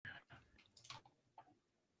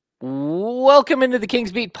Welcome into the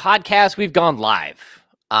KINGSBEAT podcast. We've gone live.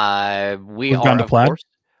 We've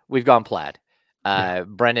gone plaid.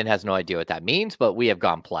 Brenden has no idea what that means, but we have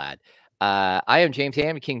gone plaid. I am James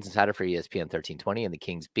Ham, Kings Insider for ESPN 1320 and the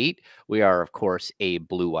Kings Beat. We are, of course, a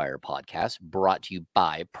Blue Wire podcast brought to you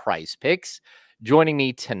by Prize Picks. Joining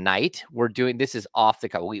me tonight, this is off the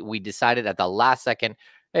cut. We decided at the last second,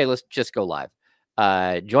 hey, let's just go live.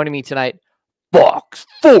 Joining me tonight, Box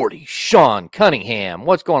 40, Sean Cunningham.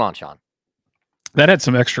 What's going on, Sean? That had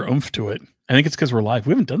some extra oomph to it. I think it's because we're live.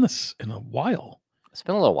 We haven't done this in a while. It's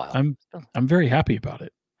been a little while. I'm very happy about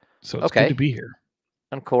it. So it's good to be here.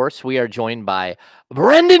 Of course, we are joined by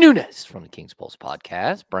Brenden Nunes from the Kings Pulse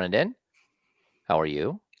podcast. Brenden, how are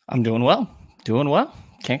you? I'm doing well.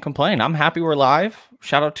 Can't complain. I'm happy we're live.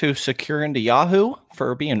 Shout out to Secure into Yahoo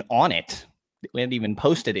for being on it. We hadn't even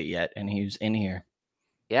posted it yet, and he's in here.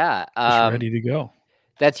 Yeah. Ready to go.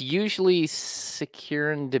 That's usually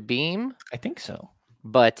Secure into Beam. I think so.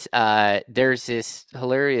 But there's this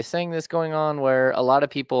hilarious thing that's going on where a lot of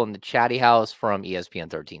people in the chatty house from ESPN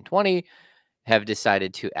 1320 have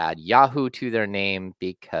decided to add Yahoo to their name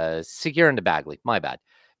because Secure into Bagley. My bad.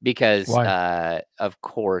 Because, of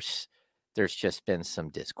course, there's just been some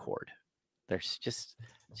discord. There's just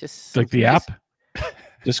like the app?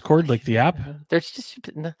 Discord, like the app? There's just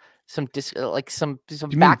some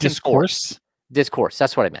you back discourse? And forth. Discourse.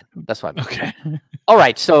 That's what I meant. Okay. All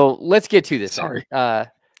right. So let's get to this. Sorry.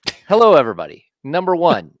 Hello, everybody. Number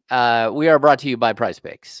one, we are brought to you by Prize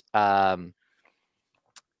Picks. I've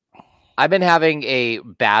been having a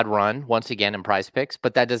bad run once again in Prize Picks,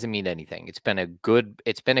 but that doesn't mean anything. It's been a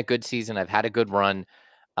good season. I've had a good run.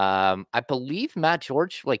 I believe Matt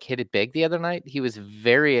George hit it big the other night. He was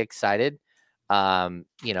very excited. There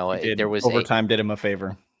was overtime did him a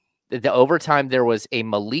favor. The overtime, there was a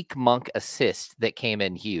Malik Monk assist that came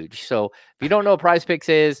in huge. So if you don't know what Prize Picks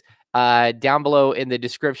is, down below in the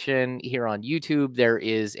description here on YouTube, there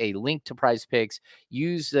is a link to Prize Picks.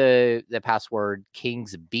 Use the password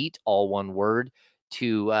KINGSBEAT, all one word,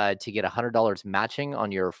 to get $100 matching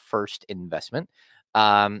on your first investment.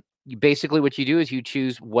 Basically, what you do is you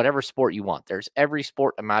choose whatever sport you want. There's every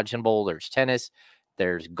sport imaginable. There's tennis,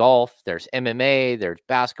 there's golf, there's MMA, there's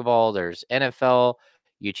basketball, there's NFL.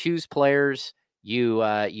 You choose players. You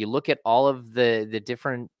look at all of the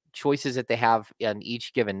different choices that they have on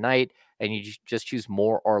each given night, and you just choose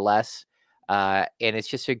more or less. And it's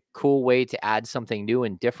just a cool way to add something new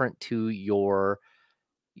and different to your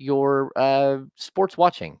sports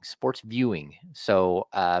watching, sports viewing. So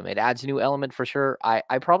it adds a new element for sure.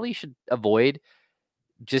 I probably should avoid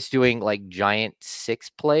just doing giant 6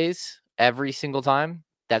 plays every single time.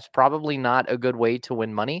 That's probably not a good way to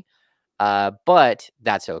win money. But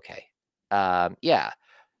that's okay. Yeah.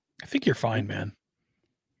 I think you're fine, man.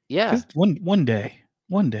 Yeah. Just one day.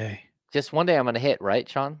 Just one day I'm going to hit, right,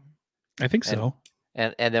 Sean? I think so.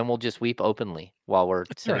 And then we'll just weep openly while we're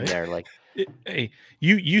sitting there. Hey,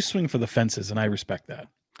 you swing for the fences, and I respect that.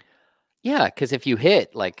 Yeah. Cause if you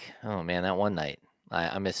hit oh man, that one night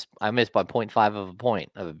I missed by 0.5 of a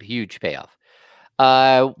point of a huge payoff.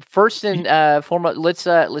 First and foremost,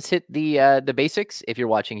 let's hit the basics. If you're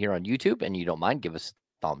watching here on YouTube and you don't mind, give us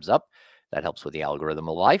a thumbs up. That helps with the algorithm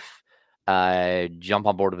of life. Jump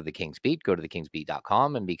on board with the Kings Beat. Go to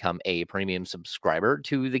thekingsbeat.com and become a premium subscriber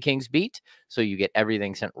to the Kings Beat, so you get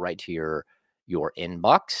everything sent right to your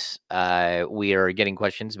inbox. We are getting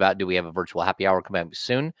questions about, do we have a virtual happy hour coming up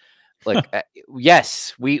soon?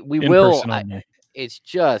 Yes, we will. It's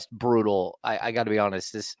just brutal. I got to be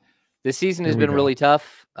honest. This season has been really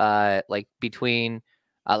tough. Between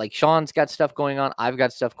Sean's got stuff going on. I've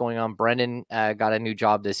got stuff going on. Brenden got a new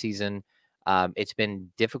job this season. It's been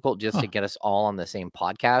difficult just to get us all on the same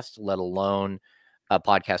podcast, let alone a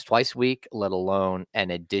podcast twice a week, let alone an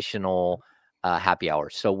additional happy hour.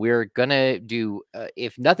 So we're going to do,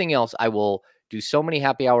 if nothing else, I will do so many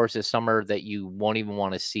happy hours this summer that you won't even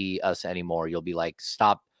want to see us anymore. You'll be like,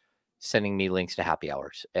 stop sending me links to happy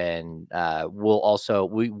hours. And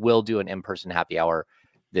we will do an in-person happy hour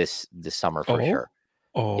this summer for sure.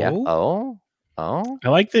 Yeah. I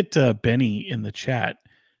like that Benny in the chat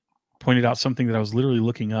pointed out something that I was literally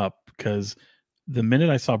looking up, because the minute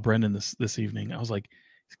I saw Brenden this evening, I was like,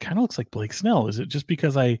 it kind of looks like Blake Snell. Is it just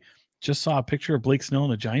because I just saw a picture of Blake Snell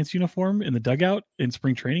in a Giants uniform in the dugout in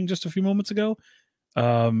spring training just a few moments ago?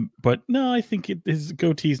 But no, I think his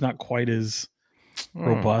goatee is not quite as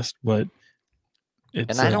robust, but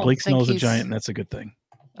it's Blake Snell is a Giant, and that's a good thing.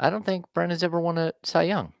 I don't think Brendan's ever won a Cy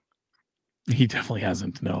Young. He definitely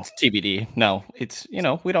hasn't. No, it's TBD. No, it's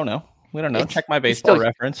we don't know. Check my baseball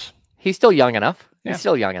reference. He's still young enough. Yeah. He's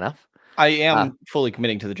still young enough. I am fully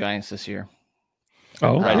committing to the Giants this year.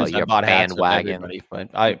 Oh, Right Oh, as I you're bought hats with bandwagon. everybody, but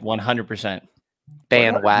I 100%.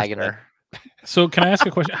 Bandwagoner. so can I ask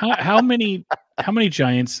a question? How many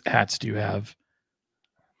Giants hats do you have?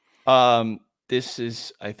 This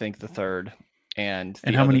is, I think, the third, and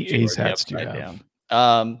the how other many two A's are the hats do you upside have?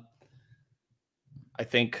 down. I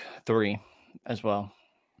think 3 as well.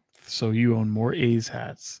 So you own more A's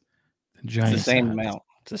hats than It's Giants the same hats. amount.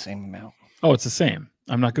 It's the same amount. Oh, it's the same.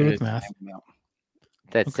 I'm not good It with is the math. same amount.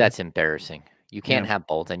 That's embarrassing. You can't Yeah. have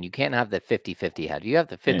both, and you can't have the 50-50 hat. You have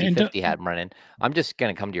the And 50-50 hat, Brennan. I'm just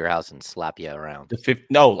gonna come to your house and slap you around.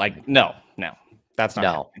 No, that's not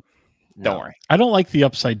No, happening. Don't no. worry. I don't like the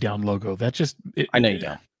upside down logo. That just I know you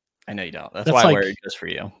don't. I know you don't. That's That's why I wear like- it just for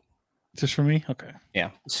you. Just for me? Okay.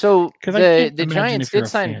 So Because the Giants if you're did a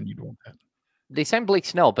sign. fan, you'd want that. They signed Blake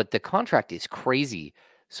Snell, but the contract is crazy.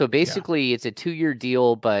 So basically, it's a 2-year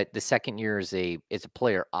deal, but the second year is a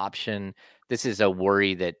player option. This is a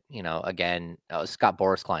worry that, again, Scott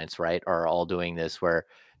Boras clients, right, are all doing this where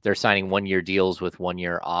they're signing 1-year deals with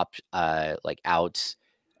 1-year outs,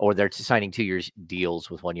 or they're signing 2-year deals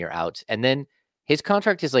with 1-year outs. And then his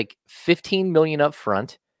contract is like $15 million up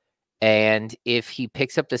front. And if he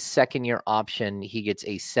picks up the second-year option, he gets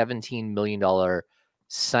a $17 million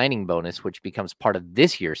signing bonus, which becomes part of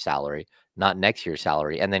this year's salary, not next year's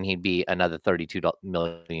salary. And then he'd be another $32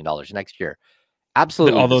 million next year.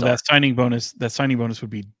 Absolutely. Although bizarre. that signing bonus would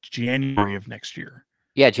be January of next year.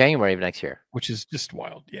 Yeah, January of next year. Which is just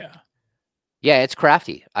wild. Yeah. Yeah, it's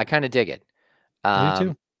crafty. I kind of dig it. I do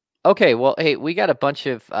too. Okay, well, hey, we got a bunch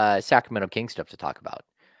of Sacramento Kings stuff to talk about.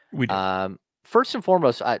 We do. First and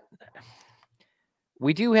foremost,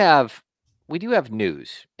 we do have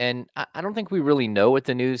news, and I don't think we really know what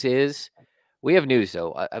the news is. We have news,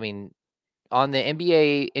 though. I mean, on the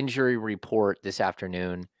NBA injury report this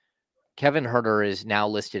afternoon, Kevin Huerter is now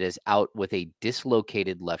listed as out with a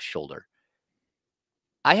dislocated left shoulder.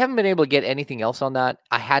 I haven't been able to get anything else on that.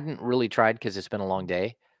 I hadn't really tried because it's been a long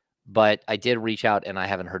day, but I did reach out and I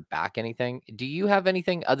haven't heard back anything. Do you have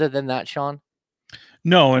anything other than that, Sean?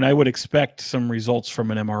 No, and I would expect some results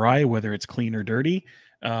from an MRI, whether it's clean or dirty.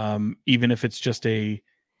 Even if it's just a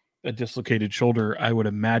dislocated shoulder, I would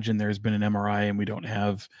imagine there's been an MRI and we don't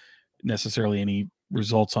have necessarily any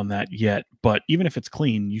results on that yet. But even if it's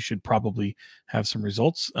clean, you should probably have some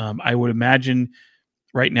results. I would imagine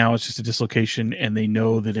right now it's just a dislocation, and they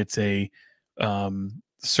know that it's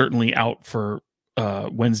certainly out for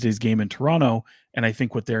Wednesday's game in Toronto. And I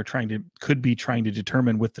think what they're could be trying to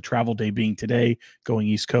determine, with the travel day being today, going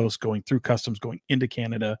East Coast, going through customs, going into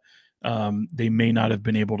Canada, they may not have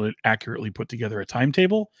been able to accurately put together a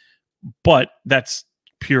timetable, but that's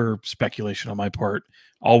pure speculation on my part.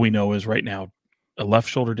 All we know is right now a left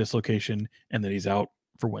shoulder dislocation and that he's out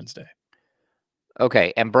for Wednesday.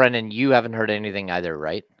 Okay. And Brennan, you haven't heard anything either,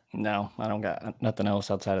 right? No, I don't got nothing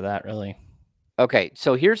else outside of that, really. Okay.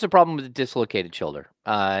 So here's the problem with the dislocated shoulder.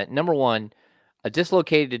 Number one, a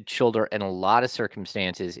dislocated shoulder in a lot of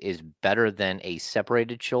circumstances is better than a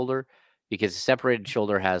separated shoulder, because a separated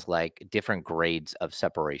shoulder has like different grades of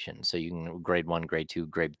separation. So you can grade 1, grade 2,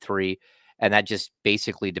 grade 3. And that just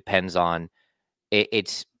basically depends on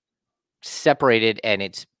it's separated and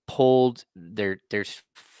it's pulled. There's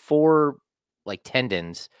 4 like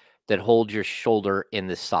tendons that hold your shoulder in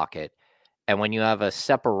the socket. And when you have a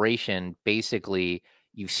separation, basically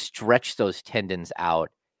you stretch those tendons out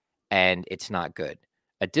and it's not good.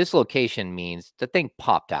 A dislocation means the thing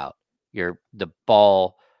popped out. The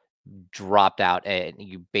ball dropped out and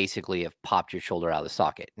you basically have popped your shoulder out of the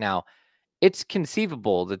socket. Now, it's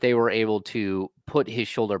conceivable that they were able to put his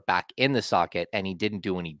shoulder back in the socket and he didn't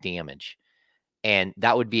do any damage. And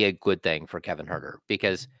that would be a good thing for Kevin Huerter,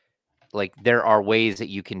 because like there are ways that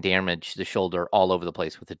you can damage the shoulder all over the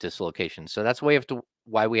place with a dislocation. So that's why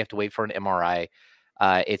we have to wait for an MRI.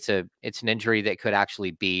 It's an injury that could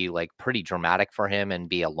actually be like pretty dramatic for him and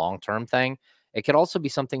be a long-term thing. It could also be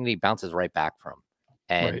something that he bounces right back from.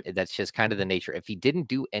 And that's just kind of the nature. If he didn't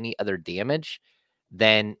do any other damage,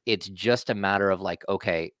 then it's just a matter of like,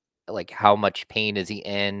 okay, like how much pain is he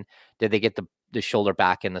in? Did they get the shoulder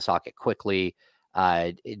back in the socket quickly?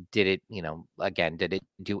 Did it, again, did it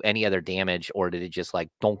do any other damage, or did it just like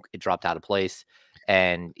donk, it dropped out of place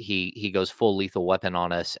and he goes full lethal weapon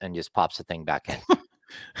on us and just pops the thing back in?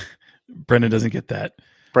 Brendan doesn't get that.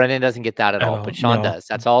 Brendan doesn't get that at all, but Sean does.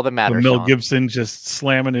 That's all that matters. Mel Sean Gibson just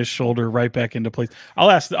slamming his shoulder right back into place.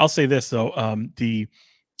 I'll say this though. The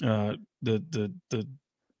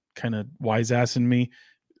kind of wise ass in me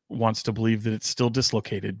wants to believe that it's still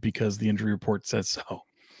dislocated because the injury report says so.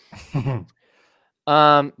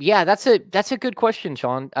 Yeah, that's a good question,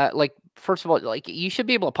 Sean. Like, first of all, like you should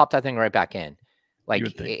be able to pop that thing right back in. Like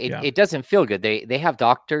would think, it doesn't feel good. They have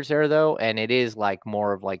doctors there though, and it is like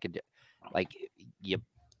more of like like you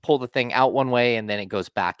pull the thing out one way and then it goes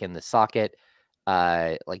back in the socket.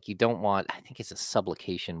 Like you don't want, I think it's a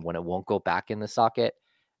subluxation when it won't go back in the socket,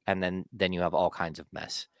 and then you have all kinds of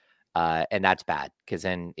mess. And that's bad because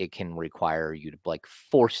then it can require you to like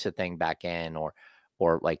force the thing back in, or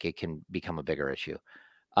like it can become a bigger issue.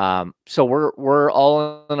 So we're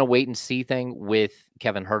all in a wait and see thing with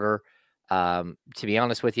Kevin Huerter. To be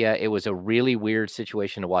honest with you, it was a really weird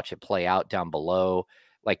situation to watch it play out down below.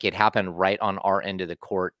 Like it happened right on our end of the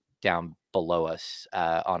court down below us,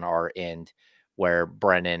 on our end where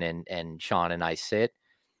Brenden and Sean and I sit.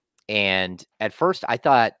 And at first I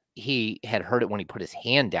thought he had hurt it when he put his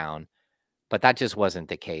hand down, but that just wasn't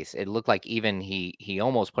the case. It looked like even he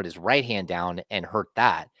almost put his right hand down and hurt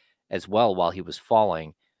that as well while he was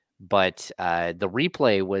falling. But the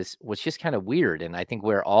replay was just kind of weird, and I think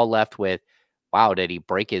we're all left with, wow, did he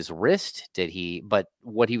break his wrist? Did he? But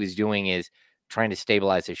what he was doing is trying to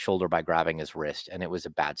stabilize his shoulder by grabbing his wrist, and it was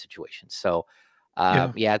a bad situation. So,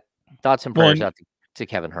 yeah, thoughts and prayers out to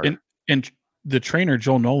Kevin Huerter. And the trainer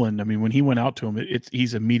Joel Nolan, I mean, when he went out to him,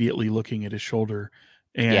 he's immediately looking at his shoulder,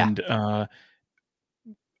 and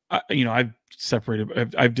I've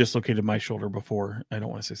dislocated my shoulder before. I don't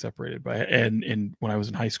want to say separated, but and when I was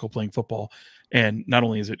in high school playing football, and not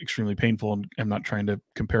only is it extremely painful, and I'm not trying to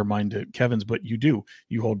compare mine to Kevin's, but you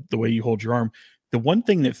hold the way you hold your arm. The one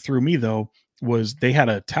thing that threw me though was they had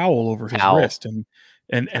a towel over his wrist,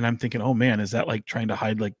 and I'm thinking, oh man, is that like trying to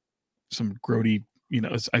hide like some grody?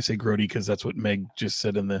 I say grody because that's what Meg just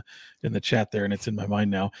said in the chat there, and it's in my mind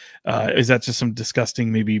now. Is that just some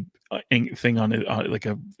disgusting maybe thing on it, like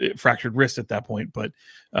a fractured wrist at that point? But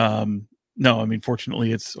no, I mean,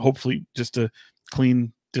 fortunately, it's hopefully just a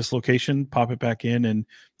clean dislocation. Pop it back in, and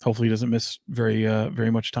hopefully, he doesn't miss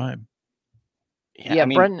very much time. Yeah, I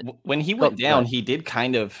mean, when he went down, he did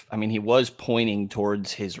kind of. I mean, he was pointing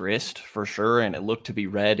towards his wrist for sure, and it looked to be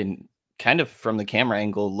red, and kind of from the camera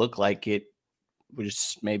angle, looked like it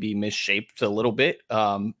was maybe misshaped a little bit,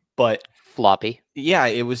 but floppy. Yeah,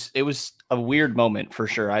 it was a weird moment for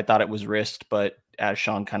sure. I thought it was wrist, but as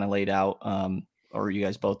Sean kind of laid out, or you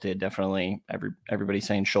guys both did, definitely everybody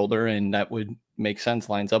saying shoulder, and that would make sense,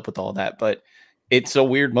 lines up with all that. But it's a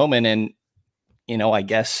weird moment, and I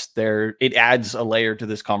guess it adds a layer to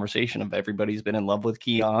this conversation of everybody's been in love with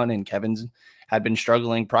Keon, and Kevin's had been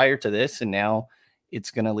struggling prior to this, and now it's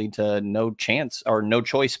going to lead to no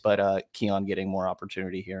choice but Keon getting more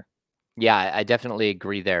opportunity here. Yeah, I definitely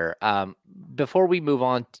agree there. Before we move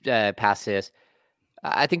on past this,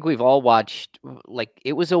 I think we've all watched, like,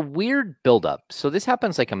 it was a weird buildup. So this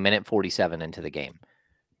happens like a minute 47 into the game,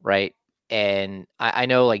 right? And I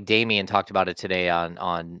know like Damian talked about it today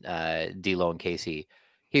on D-Lo and Casey.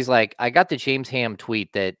 He's like, I got the James Ham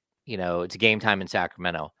tweet that, it's game time in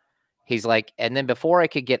Sacramento. He's like, and then before I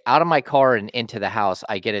could get out of my car and into the house,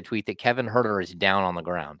 I get a tweet that Kevin Huerter is down on the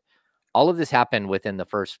ground. All of this happened within the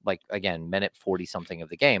first, minute 40 something of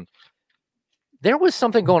the game. There was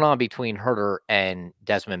something going on between Huerter and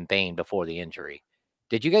Desmond Bane before the injury.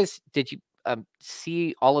 Did you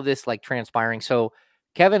see all of this like transpiring? So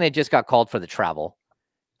Kevin had just got called for the travel,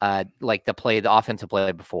 like the offensive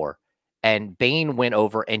play before, and Bane went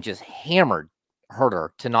over and just hammered Huerter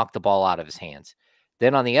to knock the ball out of his hands.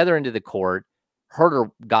 Then on the other end of the court, Huerter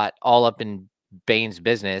got all up in Bane's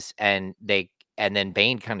business, and then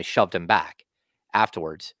Bane kind of shoved him back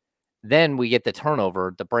afterwards. Then we get the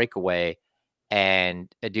turnover, the breakaway,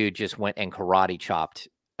 and a dude just went and karate chopped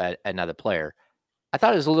another player. I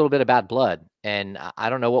thought it was a little bit of bad blood, and I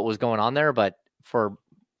don't know what was going on there, but for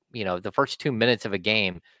the first 2 minutes of a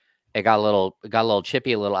game, it got a little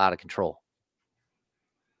chippy, a little out of control.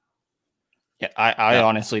 Yeah, I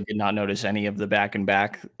honestly did not notice any of the back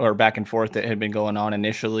and forth that had been going on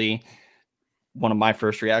initially. One of my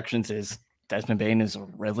first reactions is Desmond Bane is a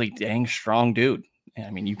really dang strong dude.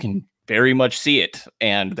 I mean, you can very much see it,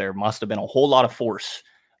 and there must have been a whole lot of force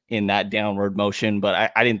in that downward motion,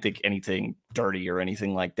 but I didn't think anything dirty or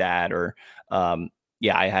anything like that. Or,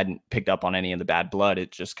 I hadn't picked up on any of the bad blood.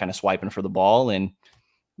 It's just kind of swiping for the ball, and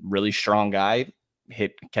really strong guy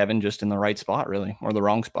hit Kevin just in the right spot, really, or the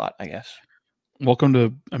wrong spot, I guess. Welcome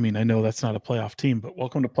to, I mean, I know that's not a playoff team, but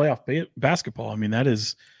welcome to playoff basketball. I mean,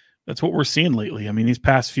 that's what we're seeing lately. I mean, these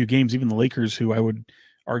past few games, even the Lakers, who I would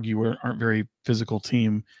argue aren't very physical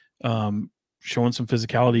team, showing some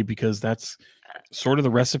physicality, because that's sort of the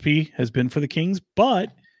recipe has been for the Kings.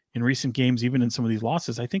 But in recent games, even in some of these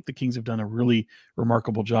losses, I think the Kings have done a really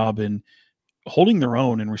remarkable job in holding their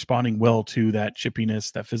own and responding well to that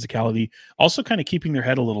chippiness, that physicality, also kind of keeping their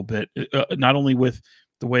head a little bit, not only with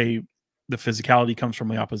the way the physicality comes from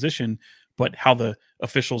the opposition, but how the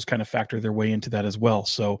officials kind of factor their way into that as well.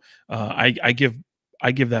 So I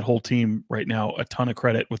give that whole team right now a ton of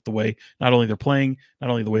credit with the way not only they're playing, not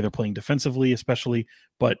only the way they're playing defensively, especially,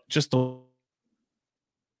 but just the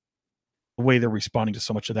way they're responding to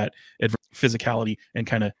so much of that physicality and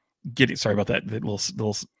kind of getting, sorry about that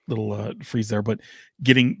little freeze there, but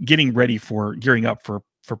getting ready for gearing up for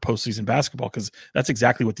postseason basketball, because that's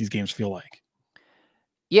exactly what these games feel like.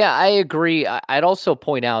 Yeah, I agree. I'd also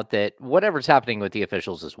point out that whatever's happening with the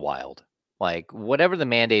officials is wild. Like whatever the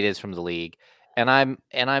mandate is from the league, and I'm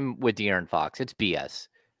with De'Aaron Fox. It's BS.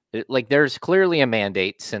 Like there's clearly a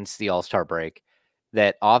mandate since the All-Star break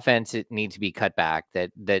that offense it needs to be cut back.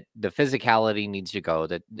 That the physicality needs to go.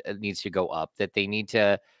 That it needs to go up. That they need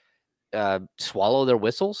to swallow their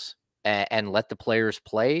whistles and let the players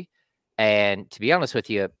play. And to be honest with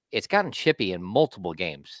you, it's gotten chippy in multiple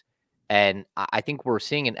games. And I think we're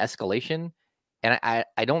seeing an escalation. And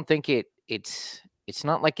I don't think it's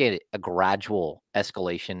not like a gradual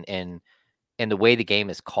escalation in the way the game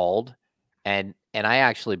is called. And I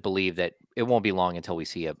actually believe that it won't be long until we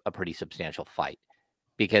see a pretty substantial fight,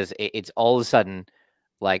 because it's all of a sudden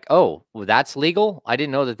like, oh, well, that's legal. I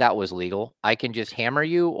didn't know that was legal. I can just hammer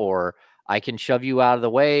you, or I can shove you out of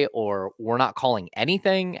the way, or we're not calling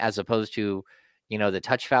anything, as opposed to, the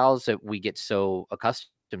touch fouls that we get so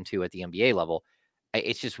accustomed to at the NBA level.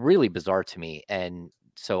 It's just really bizarre to me. And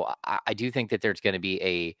so I do think that there's going to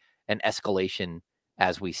be an escalation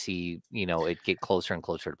as we see, it get closer and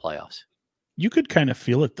closer to playoffs. You could kind of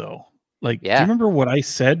feel it though. Like, yeah. Do you remember what I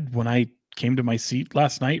said when I came to my seat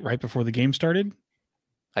last night, right before the game started?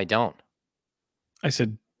 I don't. I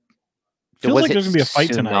said, feels like there's going to be a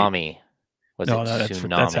fight tonight. That's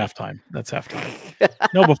halftime. That's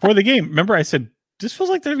halftime. No, before the game. Remember I said, this feels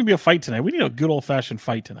like there's going to be a fight tonight. We need a good old-fashioned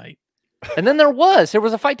fight tonight. And then there was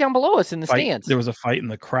a fight down below us in the stands. There was a fight in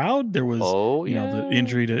the crowd. There was, the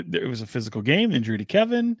injury it was a physical game, injury to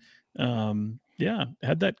Kevin.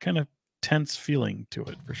 Had that kind of tense feeling to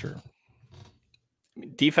it for sure.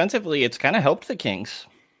 Defensively, it's kind of helped the Kings.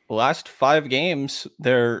 The last 5 games,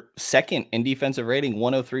 they're second in defensive rating,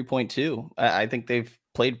 103.2. I think they've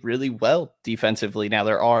played really well defensively.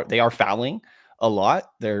 Now they are fouling a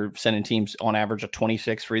lot. They're sending teams on average of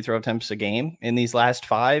 26 free throw attempts a game in these last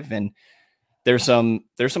 5, and there's some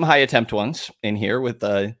high attempt ones in here with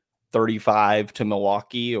the 35 to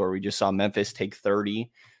Milwaukee, or we just saw Memphis take 30.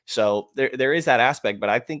 So there is that aspect, but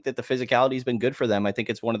I think that the physicality has been good for them. I think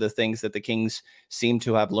it's one of the things that the Kings seem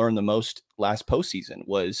to have learned the most last postseason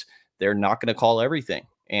was they're not going to call everything.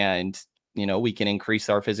 And, we can increase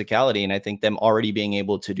our physicality. And I think them already being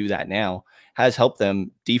able to do that now has helped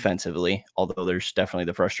them defensively, although there's definitely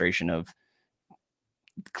the frustration of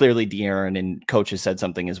clearly De'Aaron and coach has said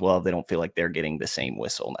something as well. They don't feel like they're getting the same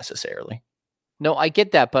whistle necessarily. No, I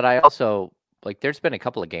get that. But I also there's been a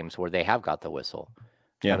couple of games where they have got the whistle.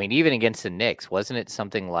 Yeah. I mean, even against the Knicks, wasn't it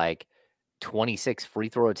something like 26 free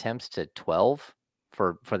throw attempts to 12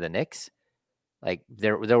 for the Knicks? Like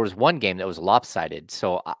there was one game that was lopsided.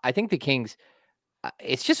 So I think the Kings,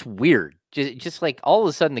 it's just weird. Just like all of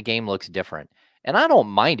a sudden the game looks different. And I don't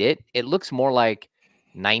mind it. It looks more like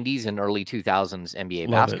 90s and early 2000s NBA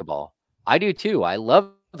basketball. I do too. I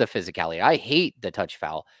love the physicality. I hate the touch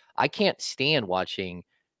foul. I can't stand watching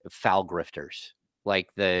foul grifters. Like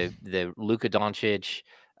the Luka Doncic,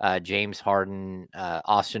 James Harden,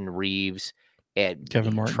 Austin Reeves, and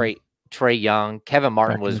Kevin Martin, Trae Young. Kevin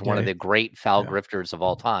Martin was one of the great foul grifters of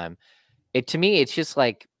all time. To me, it's just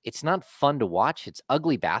like it's not fun to watch. It's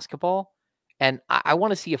ugly basketball, and I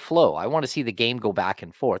want to see a flow. I want to see the game go back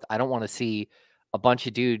and forth. I don't want to see a bunch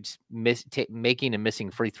of dudes making and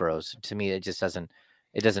missing free throws. To me, it just doesn't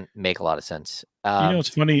make a lot of sense. It's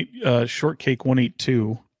funny. Shortcake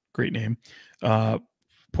 182, great name.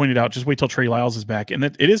 Pointed out, just wait till Trey Lyles is back. And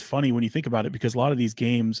it is funny when you think about it, because a lot of these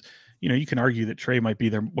games, you can argue that Trey might be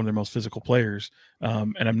one of their most physical players.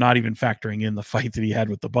 And I'm not even factoring in the fight that he had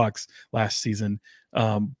with the Bucks last season.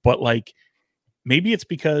 But maybe it's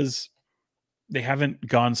because they haven't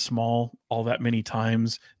gone small all that many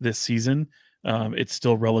times this season. It's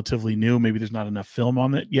still relatively new. Maybe there's not enough film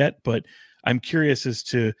on it yet, but I'm curious as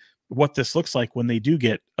to what this looks like when they do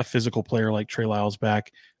get a physical player like Trey Lyles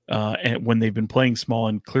back. And when they've been playing small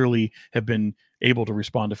and clearly have been able to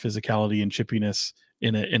respond to physicality and chippiness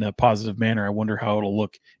in a positive manner, I wonder how it'll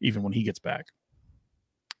look even when he gets back.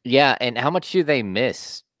 Yeah, and how much do they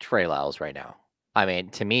miss Trey Lyles right now? I mean,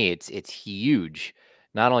 to me, it's huge.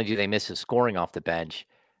 Not only do they miss his scoring off the bench,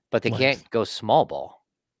 but they can't go small ball.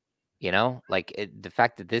 The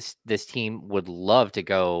fact that this team would love to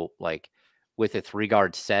go with a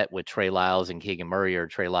 3-guard set with Trey Lyles and Keegan Murray, or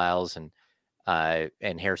Trey Lyles and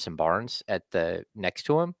and Harrison Barnes at the next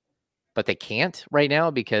to him, but they can't right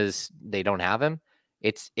now because they don't have him.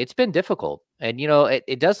 It's been difficult. And,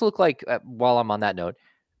 it does look like, while I'm on that note,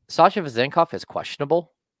 Sasha Vezenkov is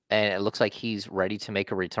questionable, and it looks like he's ready to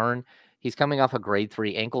make a return. He's coming off a grade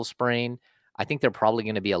 3 ankle sprain. I think they're probably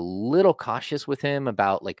going to be a little cautious with him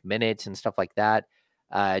about like minutes and stuff like that,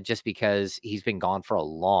 just because he's been gone for a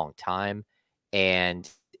long time. And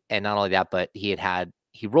not only that, but he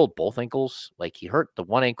rolled both ankles. Like, he hurt the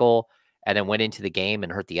one ankle and then went into the game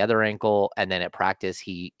and hurt the other ankle. And then at practice,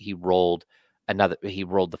 he rolled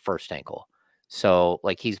the first ankle. So,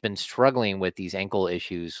 like, he's been struggling with these ankle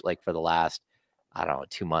issues, like, for the last, I don't know,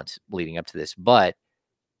 2 months leading up to this. But,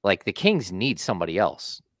 like, the Kings need somebody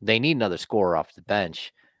else. They need another scorer off the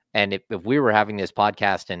bench. And if we were having this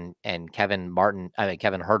podcast and Kevin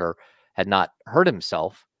Huerter had not hurt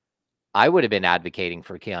himself, I would have been advocating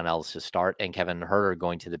for Keon Ellis to start and Kevin Huerter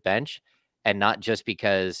going to the bench. And not just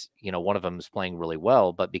because, one of them is playing really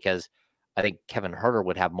well, but because I think Kevin Huerter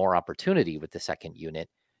would have more opportunity with the second unit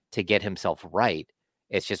to get himself right.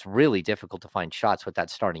 It's just really difficult to find shots with that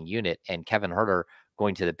starting unit. And Kevin Huerter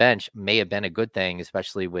going to the bench may have been a good thing,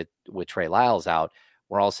 especially with Trey Lyles out,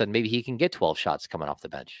 where all of a sudden maybe he can get 12 shots coming off the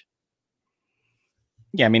bench.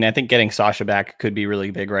 Yeah, I mean, I think getting Sasha back could be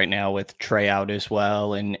really big right now with Trey out as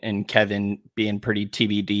well, and Kevin being pretty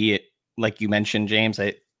TBD. Like you mentioned, James,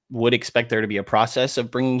 I would expect there to be a process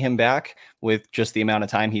of bringing him back with just the amount of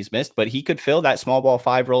time he's missed, but he could fill that small ball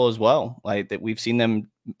 5 role as well. Like that, we've seen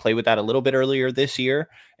them play with that a little bit earlier this year,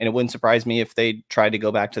 and it wouldn't surprise me if they tried to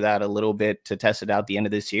go back to that a little bit to test it out at the end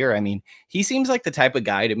of this year. I mean, he seems like the type of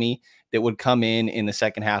guy to me that would come in the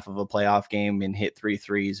second half of a playoff game and hit 3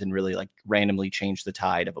 threes and really like randomly change the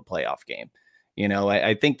tide of a playoff game.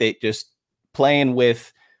 I think that just playing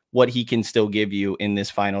with what he can still give you in this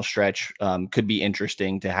final stretch could be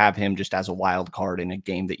interesting to have him just as a wild card in a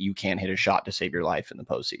game that you can't hit a shot to save your life in the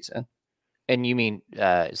postseason. And you mean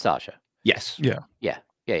Sasha? Yes.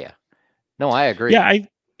 Yeah. No, I agree. Yeah,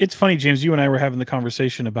 it's funny, James, you and I were having the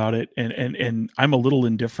conversation about it, and I'm a little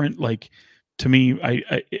indifferent. Like, to me,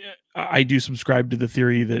 I do subscribe to the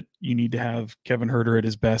theory that you need to have Kevin Huerter at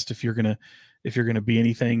his best if you're gonna be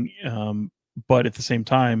anything. But at the same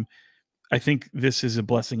time, I think this is a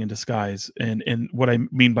blessing in disguise. And what I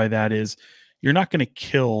mean by that is you're not going to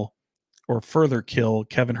kill or further kill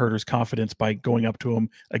Kevin Huerter's confidence by going up to him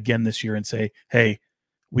again this year and say, hey,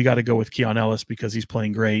 we got to go with Keon Ellis because he's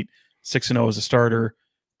playing great. 6-0 as a starter,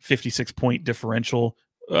 56-point differential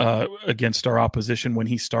against our opposition when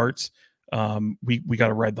he starts. We got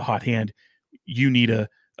to ride the hot hand. You need a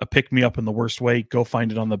pick me up in the worst way. Go find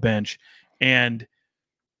it on the bench. And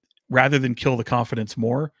rather than kill the confidence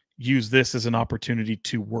more, use this as an opportunity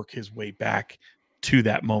to work his way back to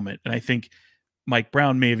that moment. And I think Mike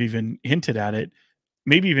Brown may have even hinted at it,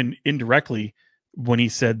 maybe even indirectly, when he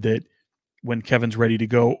said that when Kevin's ready to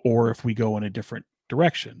go, or if we go in a different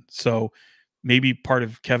direction. So maybe part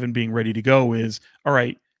of Kevin being ready to go is, all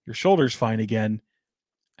right, your shoulder's fine again.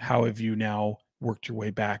 How have you now worked your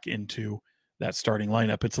way back into that starting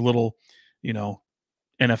lineup? It's a little,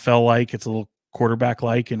 NFL-like, it's a little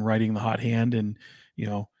quarterback-like and riding the hot hand, and,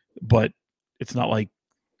 but it's not like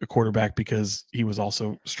a quarterback because he was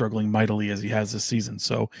also struggling mightily as he has this season.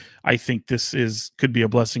 So I think this could be a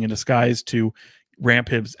blessing in disguise to ramp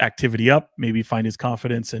his activity up, maybe find his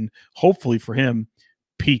confidence, and hopefully for him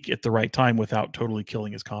peak at the right time without totally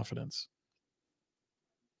killing his confidence.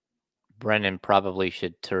 Brendan probably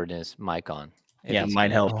should turn his mic on. Yeah,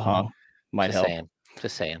 might help, huh? Might help.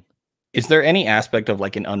 Just saying. Is there any aspect of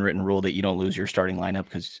like an unwritten rule that you don't lose your starting lineup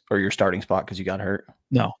or your starting spot because you got hurt?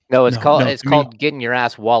 No, it's called getting your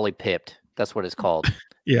ass Wally pipped. That's what it's called.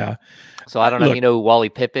 Yeah. So I don't know if you know who Wally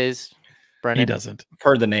Pipp is, Brendan? He doesn't.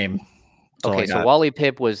 Heard the name. Okay, so Wally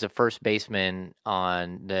Pipp was the first baseman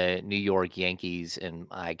on the New York Yankees in,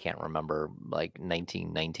 I can't remember, like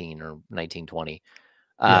 1919 or 1920.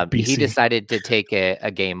 He decided to take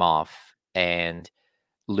a game off, and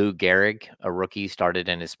Lou Gehrig, a rookie, started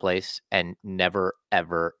in his place and never,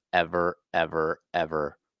 ever, ever, ever,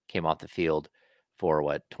 ever came off the field for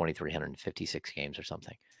 2,356 games or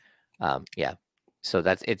something. So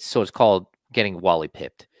it's called getting Wally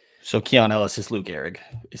pipped. So Keon Ellis is Lou Gehrig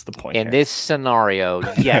is the point. In this scenario,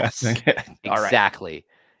 yes. Exactly. Right.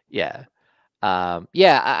 Yeah.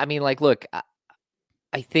 I mean, like, look,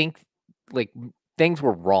 I think like things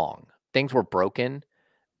were wrong. Things were broken.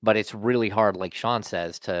 But it's really hard, like Sean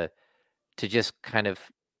says, to just kind of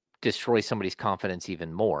destroy somebody's confidence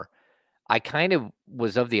even more. I kind of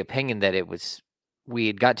was of the opinion that we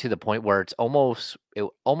had got to the point where it almost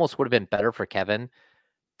would have been better for Kevin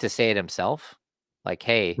to say it himself. Like,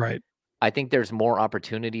 hey, right, I think there's more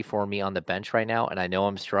opportunity for me on the bench right now, and I know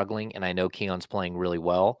I'm struggling, and I know Keon's playing really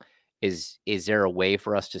well. Is there a way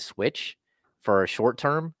for us to switch for a short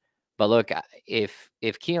term? But look, if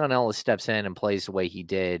Keon Ellis steps in and plays the way he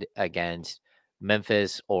did against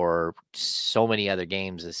Memphis or so many other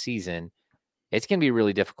games this season, it's going to be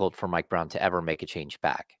really difficult for Mike Brown to ever make a change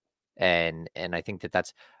back. And I think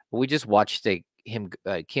that's we just watched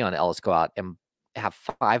Keon Ellis go out and have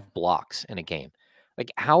 5 blocks in a game. Like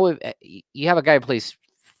you have a guy who plays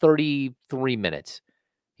 33 minutes.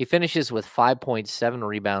 He finishes with 5 points, 7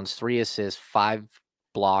 rebounds, 3 assists, 5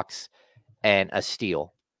 blocks, and a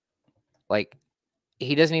steal. Like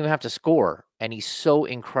he doesn't even have to score, and he's so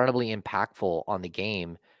incredibly impactful on the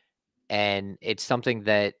game. And it's something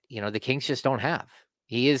that, the Kings just don't have.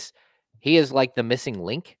 He is like the missing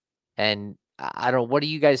link. And I don't what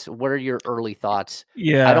are your early thoughts? I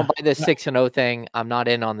Yeah. don't buy this 6-0 thing. I'm not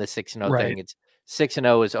in on the 6-0 thing. Right. It's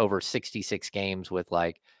 6-0 is over 66 games with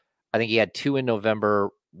I think he had 2 in November,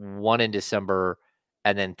 1 in December,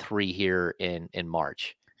 and then 3 here in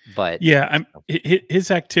March. But Yeah, his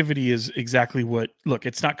activity is exactly look,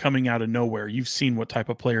 it's not coming out of nowhere. You've seen what type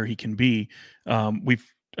of player he can be.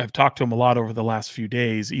 I've talked to him a lot over the last few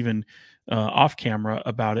days, even off camera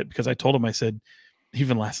about it, because I told him, I said,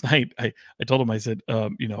 even last night, I told him, I said,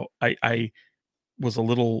 I was a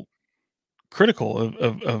little critical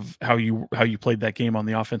of how you played that game on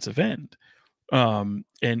the offensive end.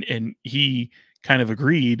 And he kind of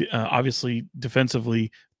agreed. Obviously,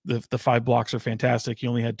 defensively, the 5 blocks are fantastic. He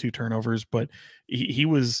only had 2 turnovers, but he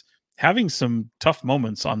was having some tough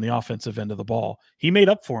moments on the offensive end of the ball. He made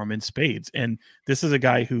up for him in spades. And this is a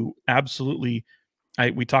guy who absolutely,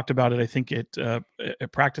 we talked about it, I think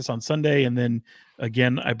at practice on Sunday, and then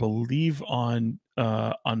again, I believe on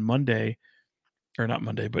Monday, or not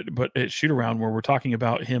Monday, but at shoot around, where we're talking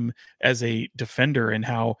about him as a defender and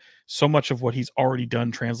how so much of what he's already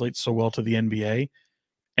done translates so well to the NBA.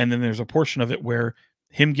 And then there's a portion of it where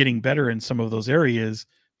him getting better in some of those areas,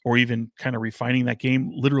 or even kind of refining that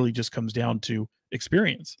game, literally just comes down to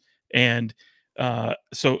experience. And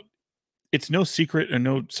so it's no secret and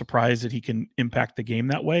no surprise that he can impact the game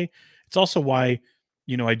that way. It's also why,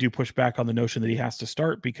 I do push back on the notion that he has to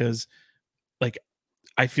start, because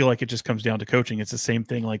I feel like it just comes down to coaching. It's the same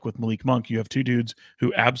thing like with Malik Monk. You have 2 dudes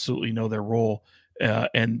who absolutely know their role,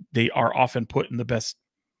 and they are often put in the best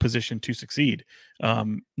position to succeed.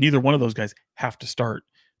 Neither one of those guys have to start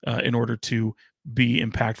in order to be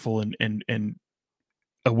impactful and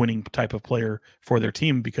a winning type of player for their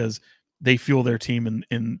team, because they fuel their team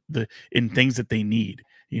in things that they need.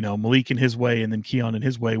 Malik in his way, and then Keon in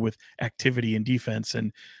his way with activity and defense.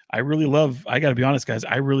 And I got to be honest, guys,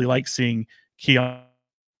 I really like seeing Keon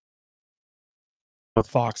with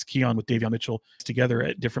Fox, Keon with Davion Mitchell together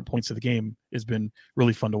at different points of the game has been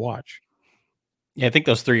really fun to watch. Yeah, I think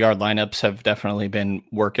those 3-guard lineups have definitely been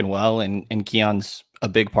working well, and Keon's a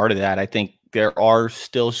big part of that. I think there are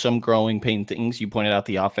still some growing pain things. You pointed out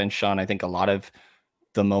the offense, Sean. I think a lot of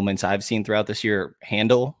the moments I've seen throughout this year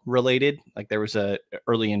handle related. Like there was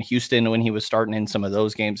early in Houston when he was starting in some of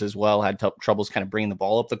those games as well, had troubles kind of bringing the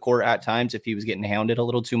ball up the court at times if he was getting hounded a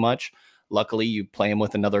little too much. Luckily, you play him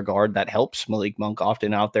with another guard that helps. Malik Monk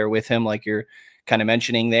often out there with him, like you're kind of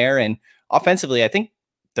mentioning there. And offensively, I think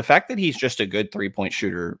the fact that he's just a good 3-point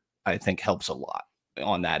shooter, I think helps a lot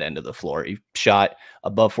on that end of the floor. He shot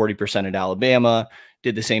above 40% at Alabama,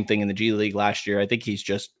 did the same thing in the G League last year. I think he's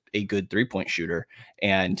just a good 3-point shooter.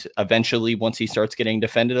 And eventually, once he starts getting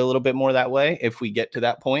defended a little bit more that way, if we get to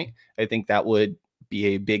that point, I think that would be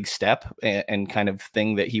a big step and kind of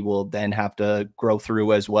thing that he will then have to grow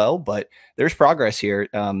through as well. But there's progress here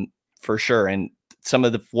for sure. And some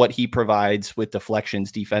of what he provides with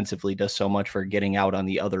deflections defensively does so much for getting out on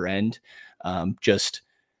the other end.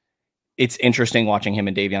 It's interesting watching him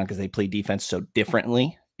and Davion because they play defense so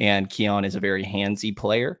differently. And Keon is a very handsy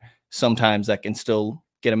player. Sometimes that can still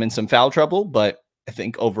get him in some foul trouble, but I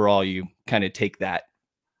think overall you kind of take that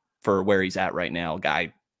for where he's at right now.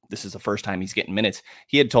 This is the first time he's getting minutes.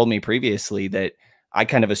 He had told me previously that I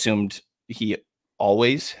kind of assumed he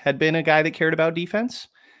always had been a guy that cared about defense.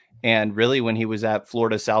 And really when he was at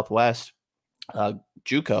Florida Southwest,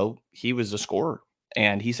 JUCO, he was a scorer.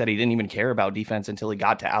 And he said he didn't even care about defense until he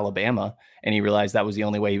got to Alabama, and he realized that was the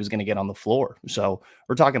only way he was going to get on the floor. So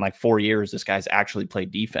we're talking like 4 years this guy's actually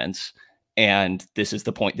played defense, and this is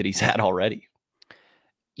the point that he's at already.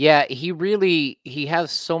 Yeah, he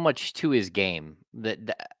has so much to his game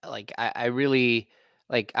that I really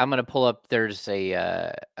I'm gonna pull up. There's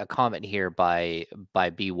a comment here by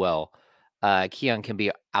Be Well. Keon can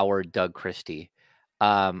be our Doug Christie.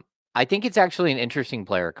 I think it's actually an interesting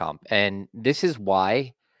player comp, and this is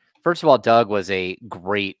why First of all, Doug was a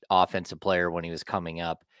great offensive player when he was coming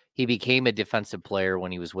up. He became a defensive player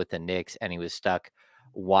when he was with the Knicks, and he was stuck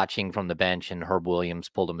watching from the bench, and Herb Williams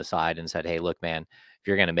pulled him aside and said, "Hey, look, man, if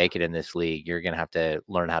you're going to make it in this league, you're going to have to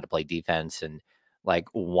learn how to play defense. And like,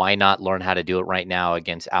 why not learn how to do it right now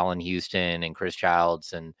against Allen Houston and Chris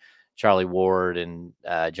Childs and Charlie Ward and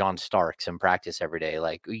John Starks in practice every day?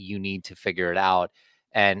 Like, you need to figure it out,"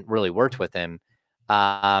 and really worked with him.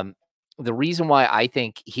 The reason why I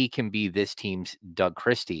think he can be this team's Doug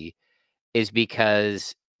Christie is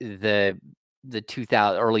because the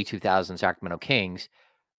 2000 early 2000 Sacramento Kings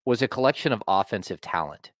was a collection of offensive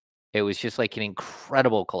talent. It was just like an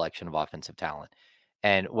incredible collection of offensive talent.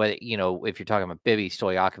 And whether, if you're talking about Bibby,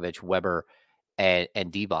 Stojakovic, Weber, and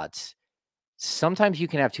Divac, sometimes you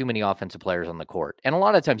can have too many offensive players on the court. And a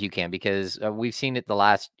lot of times you can, because we've seen it the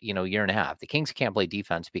last, year and a half. The Kings can't play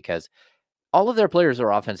defense because all of their players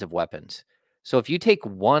are offensive weapons. So if you take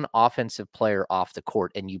one offensive player off the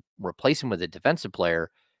court and you replace him with a defensive player,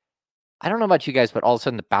 I don't know about you guys, but all of a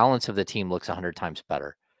sudden the balance of the team looks 100 times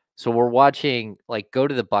better. So we're watching, like, go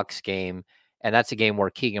to the Bucks game, and that's a game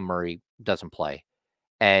where Keegan Murray doesn't play.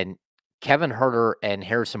 And Kevin Huerter and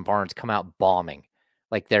Harrison Barnes come out bombing.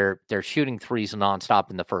 Like, they're shooting threes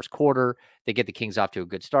nonstop in the first quarter. They get the Kings off to a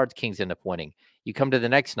good start. The Kings end up winning. You come to the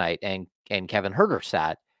next night, and Kevin Huerter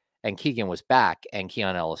sat, and Keegan was back, and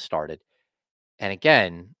Keon Ellis started. And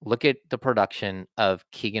again, look at the production of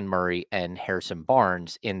Keegan Murray and Harrison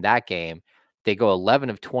Barnes in that game. They go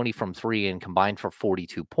 11 of 20 from three and combined for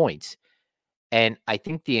 42 points. And I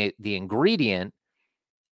think the ingredient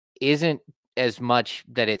isn't as much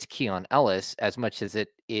that it's Keon Ellis as much as it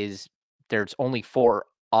is there's only 4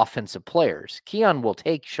 offensive players. Keon will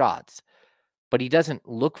take shots, but he doesn't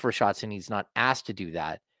look for shots, and he's not asked to do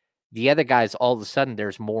that. The other guys, all of a sudden,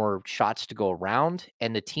 there's more shots to go around,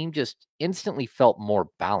 and the team just instantly felt more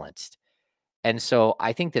balanced. And so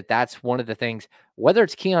I think that that's one of the things, whether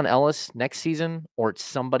it's Keon Ellis next season or it's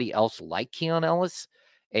somebody else like Keon Ellis,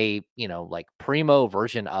 a, like primo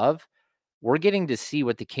version of, we're getting to see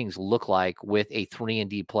what the Kings look like with a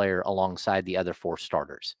 3-and-D player alongside the other 4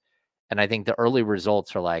 starters. And I think the early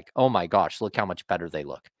results are like, oh my gosh, look how much better they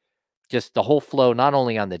look. Just the whole flow, not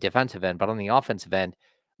only on the defensive end, but on the offensive end,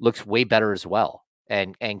 looks way better as well.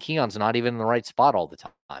 And Keon's not even in the right spot all the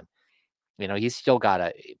time. He's still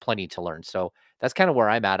got plenty to learn. So that's kind of where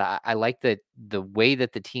I'm at. I like that the way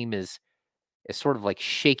that the team is sort of like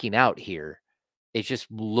shaking out here. It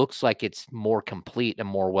just looks like it's more complete and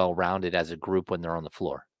more well-rounded as a group when they're on the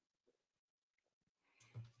floor.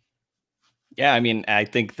 Yeah, I mean, I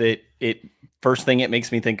think that first thing it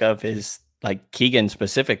makes me think of is like Keegan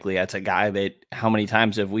specifically. That's a guy that, how many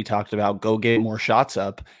times have we talked about go get more shots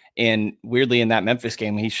up? And weirdly, in that Memphis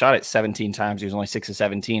game, he shot it 17 times. He was only 6 of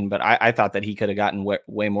 17, but I thought that he could have gotten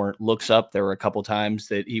way more looks up. There were a couple times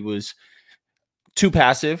that he was too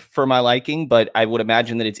passive for my liking, but I would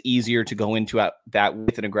imagine that it's easier to go into that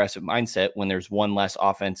with an aggressive mindset when there's one less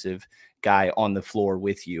offensive guy on the floor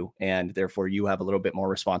with you, and therefore you have a little bit more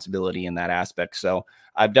responsibility in that aspect. So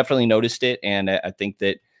I've definitely noticed it, and I think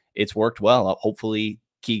that it's worked well. Hopefully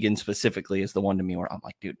Keegan specifically is the one to me where I'm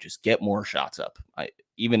like, dude, just get more shots up.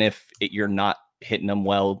 Even if you're not hitting them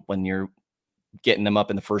well when you're getting them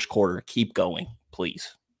up in the first quarter, keep going,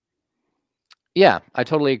 please. Yeah, I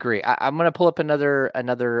totally agree. I'm going to pull up another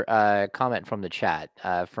comment from the chat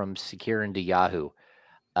from Secure into Yahoo.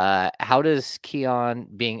 How does Keon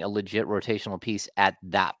being a legit rotational piece at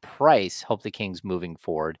that price help the Kings moving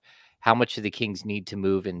forward? How much do the Kings need to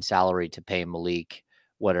move in salary to pay Malik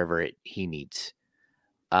whatever he needs?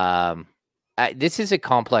 This is a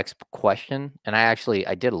complex question, and I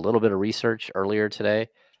did a little bit of research earlier today.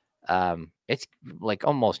 It's like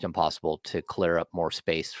almost impossible to clear up more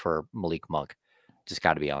space for Malik Monk. Just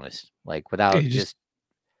got to be honest, like without just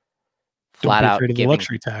flat out giving the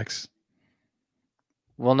luxury tax.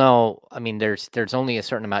 Well, no, I mean there's only a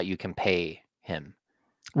certain amount you can pay him,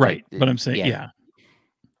 right? But I'm saying,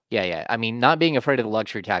 yeah. I mean, not being afraid of the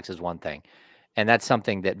luxury tax is one thing, and that's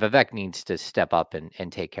something that Vivek needs to step up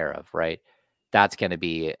and take care of, right? That's going to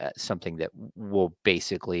be something that we'll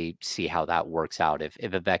basically see how that works out. If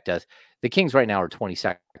Vivek does, the Kings right now are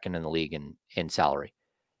 22nd in the league in salary.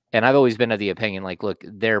 And I've always been of the opinion, like, look,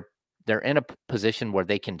 they're in a position where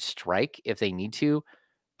they can strike if they need to,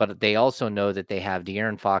 but they also know that they have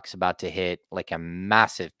De'Aaron Fox about to hit like a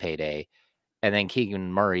massive payday. And then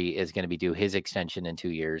Keegan Murray is going to be due his extension in 2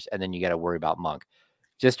 years. And then you got to worry about Monk.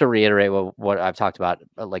 Just to reiterate what I've talked about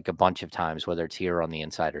like a bunch of times, whether it's here or on the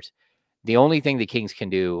Insiders, the only thing the Kings can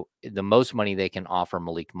do, the most money they can offer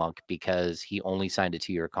Malik Monk, because he only signed a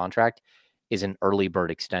 2-year contract, is an early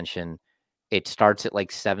bird extension. It starts at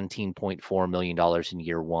like $17.4 million in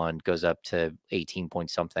year one, goes up to 18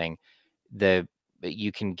 point something.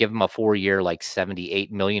 You can give him a 4-year, like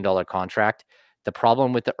 $78 million contract. The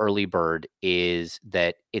problem with the early bird is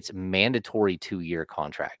that it's mandatory 2-year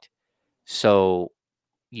contract. So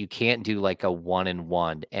you can't do like a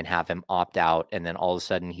 1-and-1 and have him opt out. And then all of a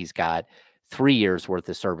sudden he's got 3 years worth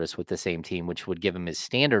of service with the same team, which would give him his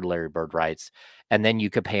standard Larry Bird rights. And then you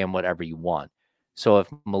could pay him whatever you want. So if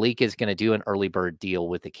Malik is going to do an early bird deal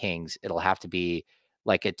with the Kings, it'll have to be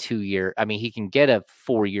like a 2-year. I mean, he can get a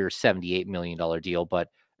 4-year, $78 million deal, but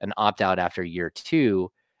an opt out after year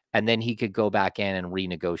 2. And then he could go back in and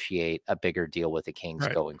renegotiate a bigger deal with the Kings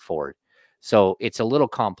going forward. So it's a little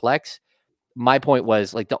complex. My point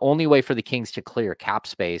was, like, the only way for the Kings to clear cap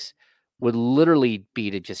space would literally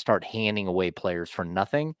be to just start handing away players for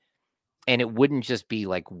nothing. And it wouldn't just be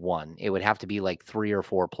like one, it would have to be like 3 or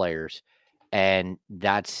 4 players. And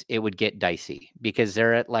it would get dicey because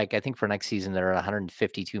they're at, like, I think for next season, they're at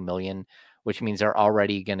 152 million, which means they're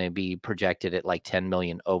already going to be projected at like 10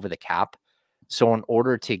 million over the cap. So in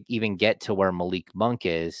order to even get to where Malik Monk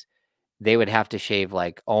is, they would have to shave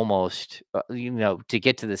like almost, to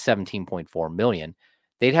get to the 17.4 million,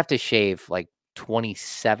 they'd have to shave like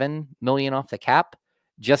 27 million off the cap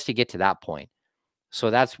just to get to that point. So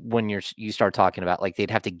that's when you start talking about, like,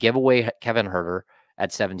 they'd have to give away Kevin Huerter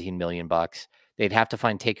at 17 million bucks. They'd have to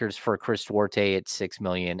find takers for Chris Duarte at 6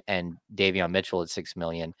 million and Davion Mitchell at 6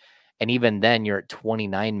 million. And even then you're at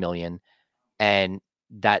 29 million. And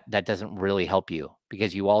that doesn't really help you,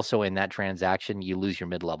 because you also, in that transaction, you lose your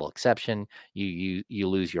mid-level exception, you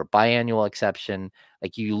lose your biannual exception,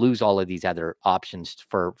 like you lose all of these other options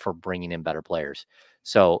for bringing in better players.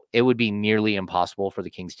 So it would be nearly impossible for the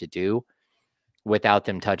Kings to do without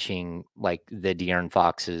them touching like the De'Aaron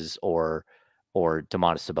Foxes or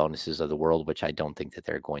Domantas Sabonis of the world, which I don't think that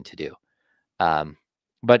they're going to do.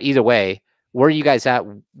 But either way, where are you guys at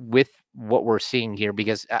with what we're seeing here?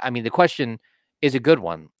 Because I mean, the question is a good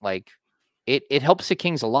one. Like, it helps the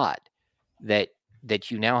Kings a lot that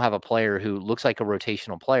you now have a player who looks like a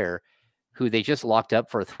rotational player who they just locked up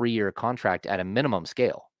for a 3-year contract at a minimum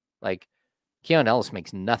scale. Like, Keon Ellis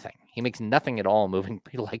makes nothing. He makes nothing at all moving.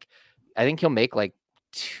 Like, I think he'll make like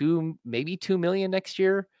maybe 2 million next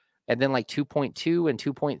year, and then like 2.2 and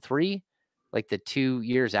 2.3, like the 2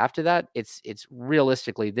 years after that. It's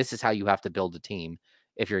realistically, this is how you have to build a team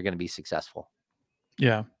if you're going to be successful.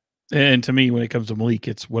 Yeah. And to me, when it comes to Malik,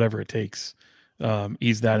 it's whatever it takes.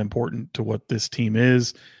 He's that important to what this team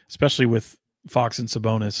is, especially with Fox and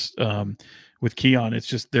Sabonis. With Keon, it's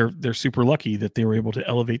just they're super lucky that they were able to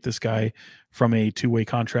elevate this guy from a 2-way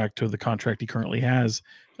contract to the contract he currently has.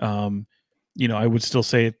 I would still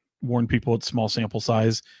say, warn people, it's small sample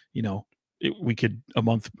size. We could a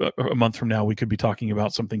month from now, we could be talking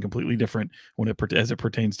about something completely different as it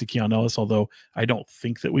pertains to Keon Ellis. Although I don't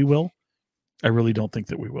think that we will. I really don't think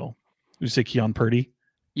that we will. Did you say Keon Purdy?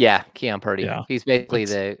 Yeah, Keon Purdy. Yeah. He's basically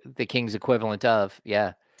the Kings equivalent of,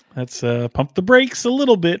 yeah. Let's pump the brakes a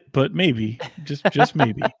little bit, but maybe, just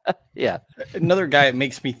maybe. Yeah. Another guy it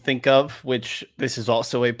makes me think of, which this is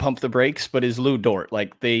also a pump the brakes, but is Lou Dort.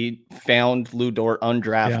 Like, they found Lou Dort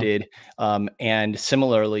undrafted, and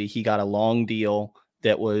similarly, he got a long deal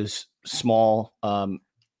that was small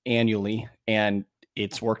annually, and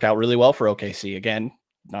it's worked out really well for OKC. Again,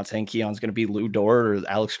 not saying Keon's going to be Lou Dort or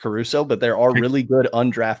Alex Caruso, but there are really good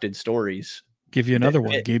undrafted stories. Give you another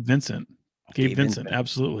one, Gabe Vincent. Gabe Vincent,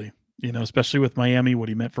 absolutely. Especially with Miami, what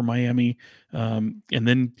he meant for Miami. And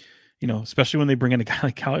then, especially when they bring in a guy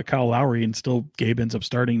like Kyle Lowry, and still Gabe ends up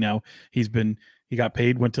starting now. He got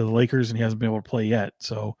paid, went to the Lakers, and he hasn't been able to play yet.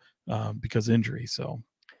 So because of injury. So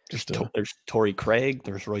there's Torrey Craig,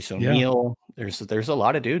 there's Royce O'Neal, there's a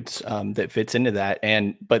lot of dudes that fits into that.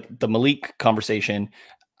 But the Malik conversation,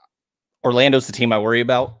 Orlando's the team I worry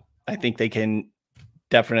about. I think they can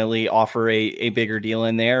definitely offer a bigger deal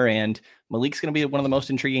in there, and Malik's going to be one of the most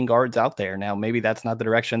intriguing guards out there. Now, maybe that's not the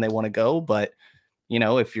direction they want to go, but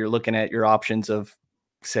if you're looking at your options of,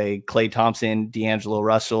 say, Klay Thompson, D'Angelo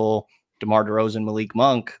Russell, DeMar DeRozan, Malik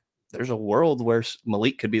Monk, there's a world where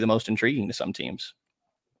Malik could be the most intriguing to some teams.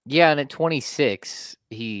 Yeah, and at 26,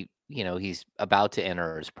 he's about to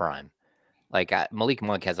enter his prime. Like, Malik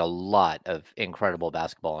Monk has a lot of incredible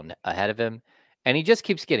basketball ahead of him, and he just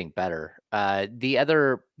keeps getting better. The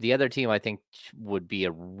other team I think would be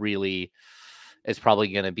is probably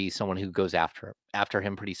going to be someone who goes after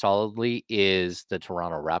him pretty solidly, is the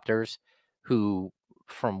Toronto Raptors, who,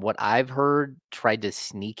 from what I've heard, tried to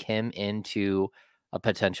sneak him into a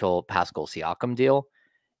potential Pascal Siakam deal.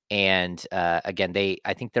 And again,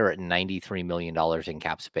 I think they're at $93 million in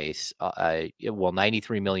cap space.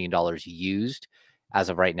 $93 million used as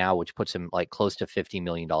of right now, which puts them like close to $50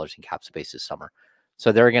 million in cap space this summer.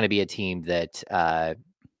 So they're going to be a team that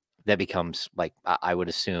that becomes, like, I would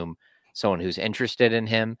assume, someone who's interested in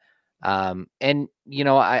him. And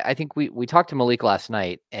I think we talked to Malik last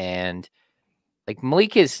night, and like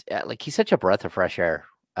Malik is like, he's such a breath of fresh air.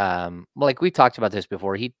 Like we talked about this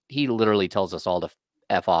before. He literally tells us all to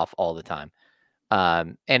F off all the time.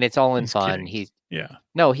 And it's all in fun. Kidding.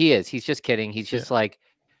 No, he is. He's just kidding. He's just like,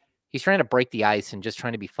 he's trying to break the ice and just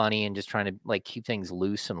trying to be funny and just trying to like keep things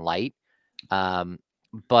loose and light.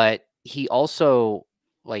 But he also,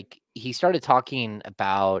 like, he started talking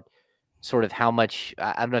about sort of how much,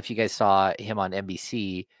 I don't know if you guys saw him on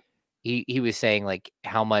NBC. He was saying like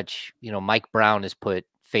how much, Mike Brown has put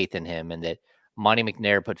faith in him, and that Monty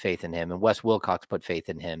McNair put faith in him, and Wes Wilcox put faith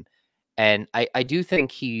in him. And I do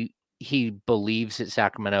think he believes that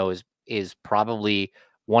Sacramento is probably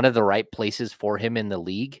one of the right places for him in the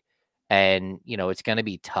league. And, it's going to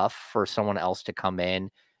be tough for someone else to come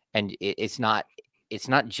in, and it's not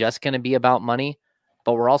just going to be about money,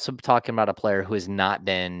 but we're also talking about a player who has not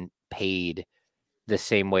been paid the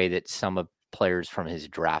same way that some of players from his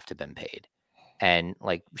draft have been paid. And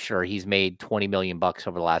like, sure, he's made $20 million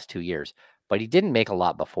over the last 2 years, but he didn't make a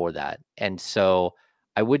lot before that. And so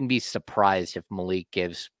I wouldn't be surprised if Malik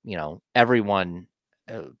gives, everyone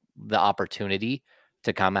the opportunity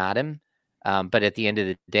to come at him. But at the end of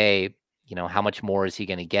the day, how much more is he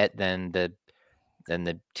going to get than the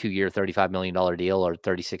 2-year, $35 million deal or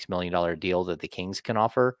 $36 million deal that the Kings can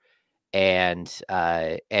offer? And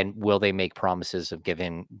will they make promises to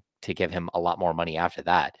give him a lot more money after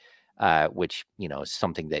that? Which, is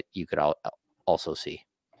something that you could also see.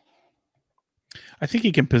 I think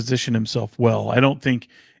he can position himself well. I don't think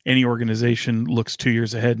any organization looks 2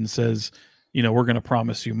 years ahead and says, we're going to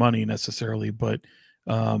promise you money necessarily. But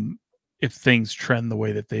if things trend the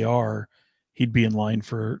way that they are, he'd be in line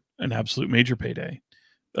for an absolute major payday.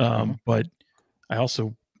 But I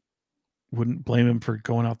also wouldn't blame him for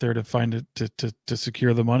going out there to find it to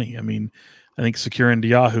secure the money. I mean, I think securing to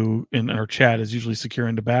Yahoo in our chat is usually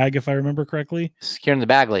securing the bag, if I remember correctly. Securing the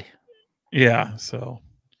Bagley. Yeah, so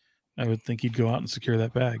I would think he'd go out and secure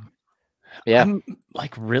that bag. Yeah. I'm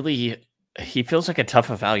like, really, he feels like a tough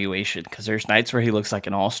evaluation, because there's nights where he looks like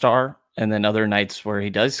an all-star, and then other nights where he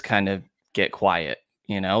does kind of get quiet.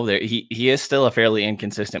 He is still a fairly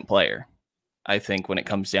inconsistent player, I think, when it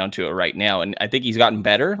comes down to it right now. And I think he's gotten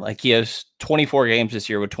better. Like, he has 24 games this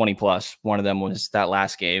year with 20 plus. One of them was that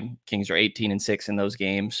last game. Kings are 18-6 in those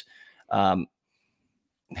games. I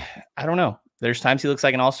don't know. There's times he looks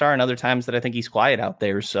like an all-star, and other times that I think he's quiet out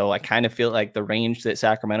there. So I kind of feel like the range that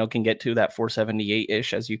Sacramento can get to, that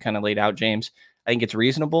 478-ish, as you kind of laid out, James, I think it's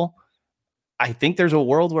reasonable. I think there's a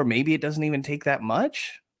world where maybe it doesn't even take that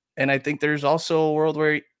much. And I think there's also a world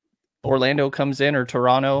where Orlando comes in, or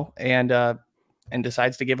Toronto, and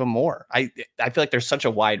decides to give him more. I feel like there's such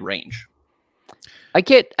a wide range. I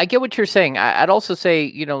get what you're saying. I'd also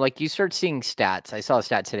say, like, you start seeing stats. I saw a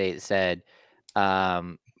stat today that said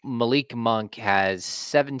Malik Monk has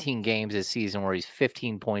 17 games this season where he's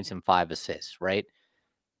 15 points and 5 assists, right?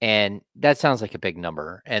 And that sounds like a big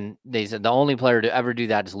number. And they said the only player to ever do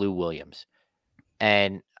that is Lou Williams.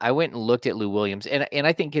 And I went and looked at Lou Williams, and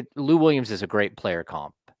I think Lou Williams is a great player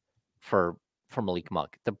comp for Malik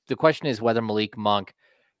Monk. The question is whether Malik Monk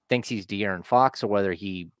thinks he's De'Aaron Fox, or whether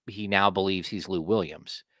he now believes he's Lou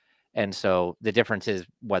Williams. And so the difference is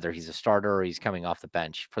whether he's a starter or he's coming off the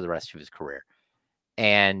bench for the rest of his career.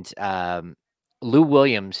 And Lou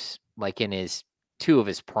Williams, like in his 2 of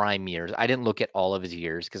his prime years, I didn't look at all of his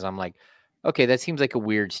years, because I'm like, okay, that seems like a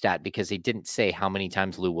weird stat, because they didn't say how many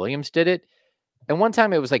times Lou Williams did it. And one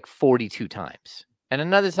time it was like 42 times. And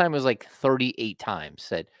another time it was like 38 times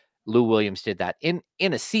that Lou Williams did that in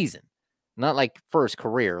a season, not like for his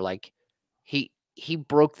career. Like he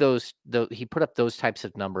broke those, he put up those types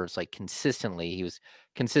of numbers like consistently. He was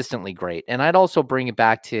consistently great. And I'd also bring it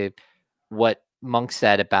back to what Monk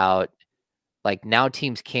said about, like, now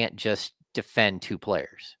teams can't just defend 2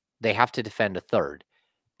 players. They have to defend a third.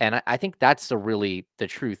 And I think that's the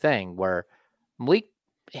true thing, where Malik,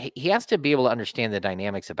 he has to be able to understand the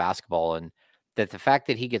dynamics of basketball, and that the fact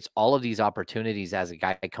that he gets all of these opportunities as a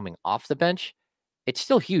guy coming off the bench, it's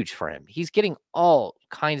still huge for him. He's getting all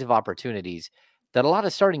kinds of opportunities that a lot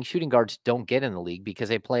of starting shooting guards don't get in the league, because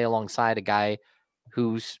they play alongside a guy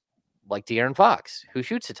who's like De'Aaron Fox, who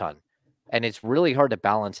shoots a ton. And it's really hard to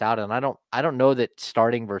balance out. And I don't know that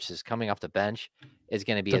starting versus coming off the bench is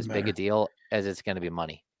going to be as big a deal as it's going to be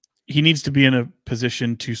money. he needs to be in a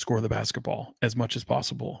position to score the basketball as much as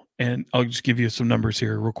possible. And I'll just give you some numbers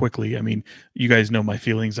here real quickly. I mean, you guys know my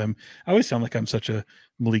feelings. I always sound like I'm such a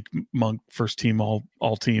Malik Monk first team,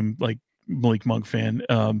 all team, like Malik Monk fan,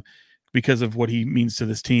 because of what he means to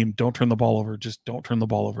this team. Don't turn the ball over. Just don't turn the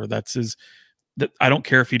ball over. That's his, that I don't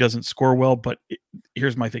care if he doesn't score well, but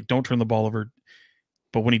here's my thing. Don't turn the ball over.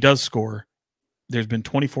 But when he does score, there's been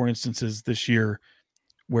 24 instances this year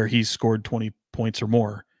where he's scored 20 points or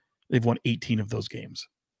more. They've won 18 of those games.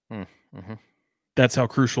 Mm-hmm. That's how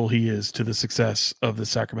crucial he is to the success of the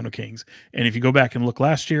Sacramento Kings. And if you go back and look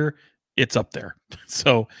last year, it's up there.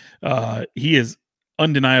 So he is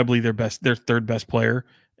undeniably their third best player,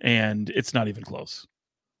 and it's not even close.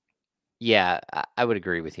 Yeah, I would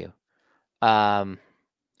agree with you. I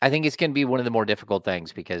think it's going to be one of the more difficult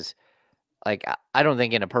things because, like, I don't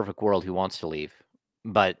think in a perfect world he wants to leave,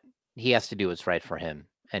 but he has to do what's right for him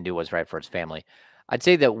and do what's right for his family. I'd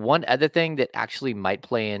say that one other thing that actually might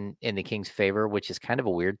play in the Kings' favor, which is kind of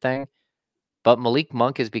a weird thing, but Malik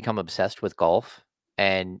Monk has become obsessed with golf,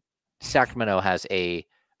 and Sacramento has a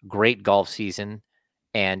great golf season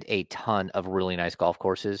and a ton of really nice golf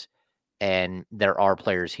courses. And there are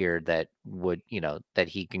players here that would, that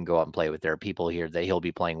he can go out and play with. There are people here that he'll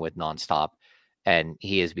be playing with nonstop, and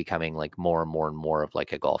he is becoming like more and more and more of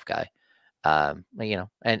like a golf guy. And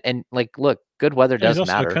like, look, good weather does matter. He's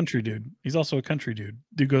also matter. a country dude. He's also a country dude.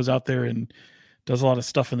 Dude goes out there and does a lot of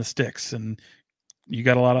stuff in the sticks, and you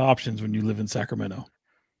got a lot of options when you live in Sacramento.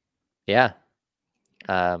 Yeah.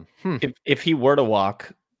 If he were to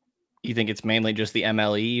walk, you think it's mainly just the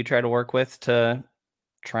MLE you try to work with to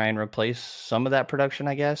try and replace some of that production,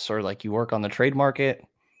 I guess, or like you work on the trade market?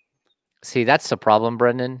 See, that's the problem,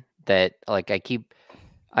 Brenden, that like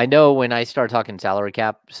I know when I start talking salary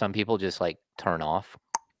cap, some people just like turn off.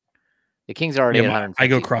 The Kings are already at 150. I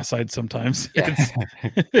go cross-eyed sometimes. Yeah.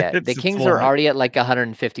 Yeah. The Kings are already at like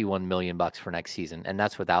 151 million bucks for next season, and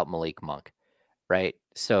that's without Malik Monk, right?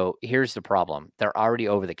 So here's the problem. They're already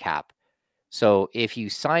over the cap. So if you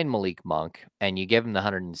sign Malik Monk and you give him the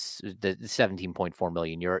 17.4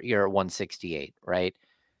 million, you're at 168, right?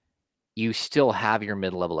 You still have your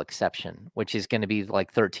mid-level exception, which is going to be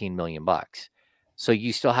like 13 million bucks. So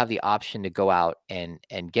you still have the option to go out and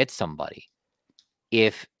get somebody.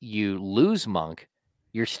 If you lose Monk,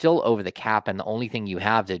 you're still over the cap, and the only thing you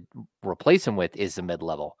have to replace him with is the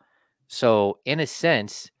mid-level. So in a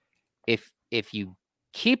sense, if you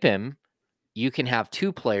keep him, you can have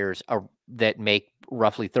two players that make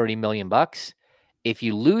roughly 30 million bucks. If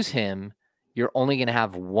you lose him, you're only going to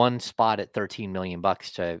have one spot at 13 million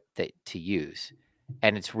bucks to use.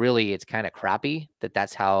 And it's kind of crappy that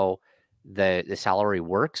that's how the salary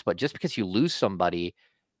works. But just because you lose somebody,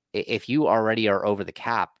 if you already are over the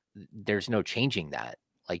cap, there's no changing that.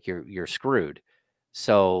 Like you're screwed.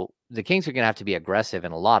 So the Kings are going to have to be aggressive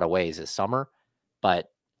in a lot of ways this summer, but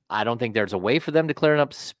I don't think there's a way for them to clear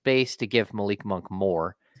enough space to give Malik Monk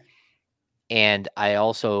more. And I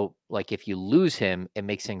also, like, if you lose him, it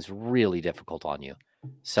makes things really difficult on you.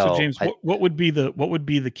 So James, what would be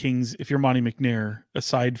the Kings, if you're Monty McNair,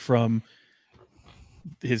 aside from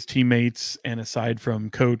his teammates and aside from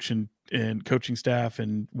coach and coaching staff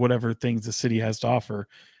and whatever things the city has to offer,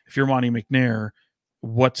 if you're Monty McNair,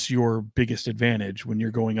 what's your biggest advantage when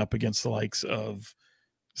you're going up against the likes of,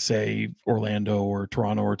 say, Orlando or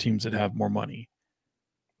Toronto or teams that have more money?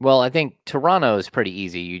 Well, I think Toronto is pretty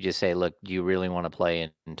easy. You just say, look, do you really want to play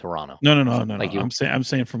in Toronto? No. Like I'm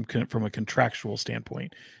saying from a contractual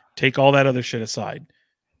standpoint, take all that other shit aside.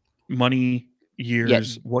 Money,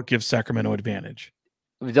 years, what gives Sacramento advantage?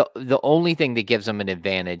 The only thing that gives them an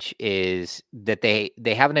advantage is that they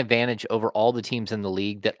have an advantage over all the teams in the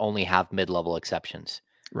league that only have mid-level exceptions.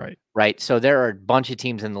 Right. So there are a bunch of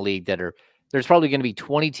teams in the league there's probably going to be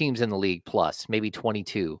 20 teams in the league plus maybe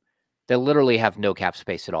 22 that literally have no cap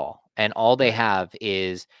space at all. And all they have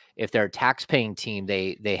is, if they're a tax-paying team,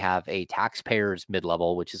 they have a taxpayer's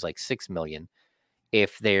mid-level, which is like 6 million.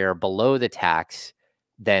 If they're below the tax,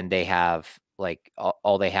 then they have like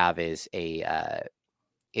all they have is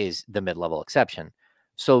the mid-level exception.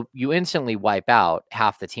 So you instantly wipe out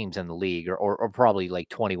half the teams in the league, or probably like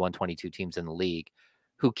 21, 22 teams in the league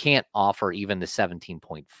who can't offer even the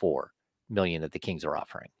 17.4 million that the Kings are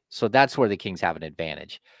offering. So that's where the Kings have an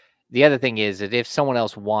advantage. The other thing is that if someone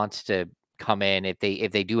else wants to come in, if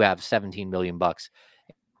they do have 17 million bucks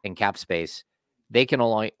in cap space, they can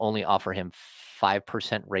only offer him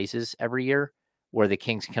 5% raises every year, where the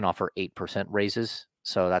Kings can offer 8% raises.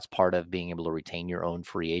 So that's part of being able to retain your own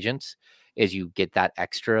free agents, is you get that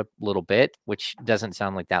extra little bit, which doesn't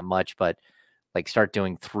sound like that much, but like start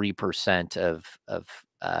doing 3% of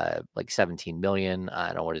like 17 million. I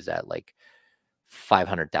don't know, what is that, like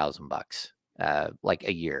 $500,000 like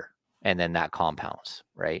a year, and then that compounds,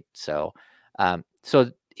 right? So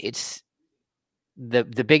so it's the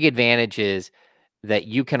big advantage is that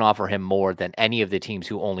you can offer him more than any of the teams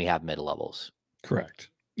who only have mid levels. Correct.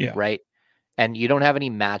 Yeah. Right. And you don't have any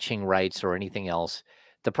matching rights or anything else.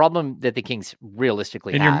 The problem that the Kings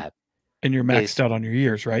realistically have, and you're maxed out on your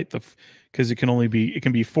years, right? Because it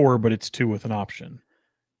can be 4, but it's 2 with an option.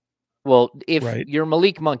 Well, if right? you're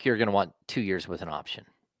Malik Monk, you're going to want 2 years with an option.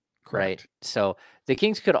 Correct. Right. So the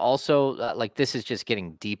Kings could also, like, this is just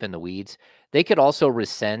getting deep in the weeds. They could also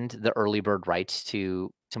rescind the early bird rights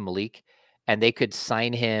to Malik, and they could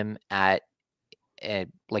sign him at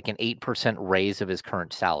like an 8% raise of his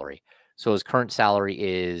current salary. So his current salary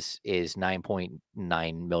is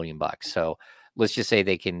 $9.9 million. So let's just say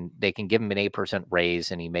they can give him an 8%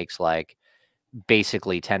 raise, and he makes like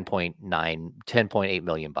basically 10.8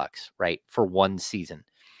 million bucks, right, for one season.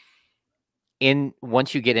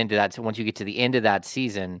 Once you get to the end of that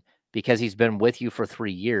season, because he's been with you for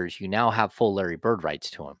 3 years, you now have full Larry Bird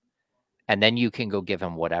rights to him. And then you can go give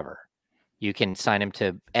him whatever. You can sign him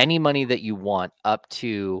to any money that you want up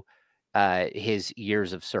to his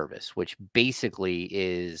years of service, which basically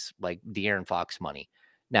is like De'Aaron Fox money.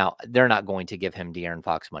 Now, they're not going to give him De'Aaron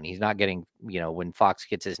Fox money. He's not getting, when Fox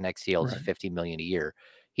gets his next deal, it's $50 million a year.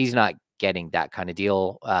 He's not getting that kind of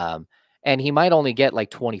deal. And he might only get like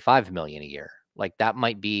 $25 million a year. Like, that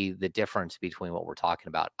might be the difference between what we're talking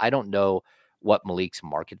about. I don't know what Malik's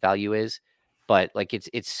market value is, but like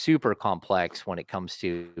it's super complex when it comes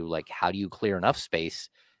to like, how do you clear enough space?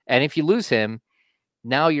 And if you lose him,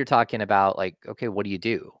 now you're talking about like, okay, what do you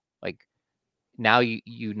do? Like, now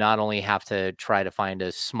you not only have to try to find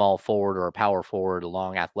a small forward or a power forward, a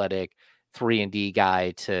long athletic 3-and-D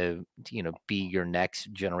guy to be your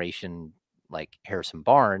next generation like Harrison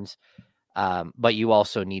Barnes, but you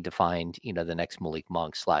also need to find the next Malik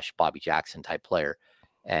Monk / Bobby Jackson type player,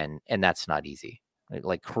 and that's not easy.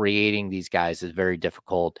 Like, creating these guys is very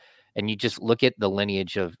difficult. And you just look at the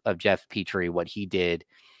lineage of Jeff Petrie, what he did.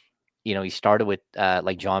 He started with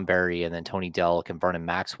like John Barry, and then Tony Delk and Vernon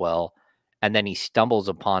Maxwell. And then he stumbles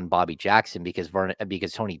upon Bobby Jackson because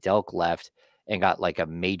Tony Delk left and got like a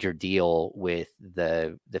major deal with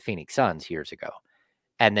the Phoenix Suns years ago.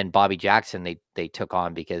 And then Bobby Jackson, they took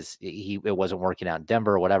on because it wasn't working out in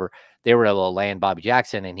Denver or whatever. They were able to land Bobby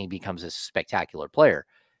Jackson, and he becomes a spectacular player.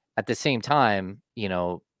 At the same time,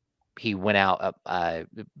 he went out,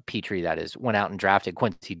 Petrie, that is, went out and drafted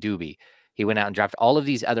Quincy Doobie. He went out and drafted all of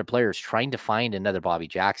these other players trying to find another Bobby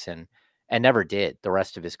Jackson, and never did the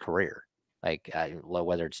rest of his career. Like,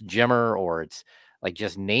 whether it's Jimmer or it's like,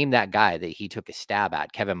 just name that guy that he took a stab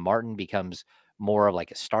at. Kevin Martin becomes more of like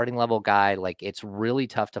a starting level guy. Like, it's really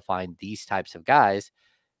tough to find these types of guys.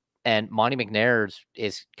 And Monty McNair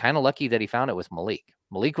is kind of lucky that he found it with Malik.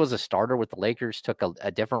 Malik was a starter with the Lakers, took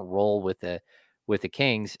a different role with the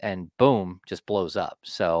Kings, and boom, just blows up.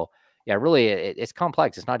 So yeah, really, it's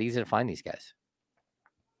complex. It's not easy to find these guys.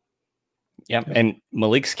 Yeah, and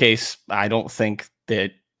Malik's case, I don't think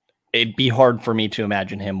that it'd be hard for me to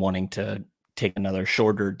imagine him wanting to take another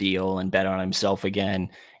shorter deal and bet on himself again.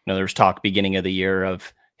 There's talk beginning of the year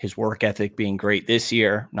of his work ethic being great this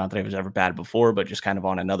year. Not that it was ever bad before, but just kind of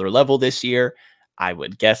on another level this year. I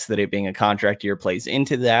would guess that it being a contract year plays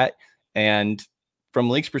into that. And from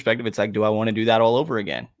Malik's perspective, it's like, do I want to do that all over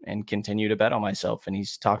again and continue to bet on myself? And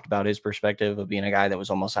he's talked about his perspective of being a guy that was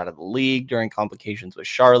almost out of the league during complications with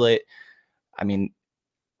Charlotte. I mean,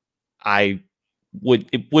 it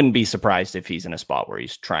wouldn't be surprised if he's in a spot where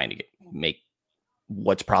he's trying to make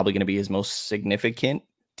what's probably going to be his most significant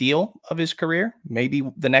deal of his career, maybe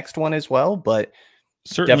the next one as well, but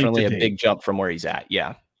certainly definitely a big jump from where he's at.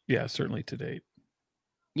 Yeah, certainly to date.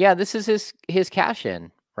 Yeah, this is his cash in,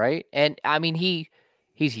 right? And I mean,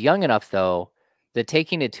 he's young enough though that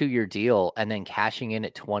taking a 2-year deal and then cashing in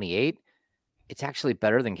at 28, it's actually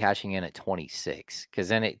better than cashing in at 26, because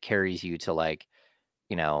then it carries you to like,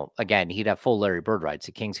 again, he'd have full Larry Bird rights.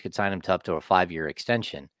 The Kings could sign him to up to a 5-year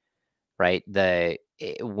extension, right?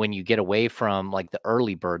 When you get away from like the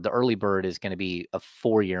early bird is going to be a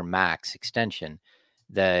 4-year max extension.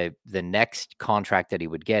 The next contract that he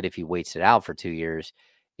would get if he waits it out for 2 years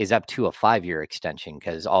is up to a 5-year extension,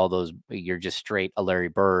 because all those, you're just straight a Larry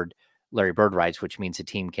Bird rights, which means the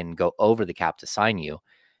team can go over the cap to sign you,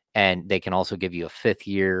 and they can also give you a 5th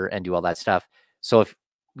year and do all that stuff. So if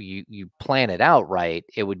you plan it out right,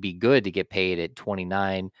 it would be good to get paid at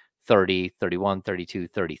 29, 30, 31, 32,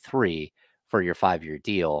 33 for your 5-year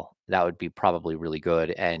deal. That would be probably really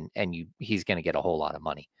good. And he's going to get a whole lot of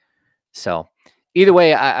money. So either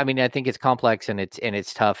way, I mean, I think it's complex and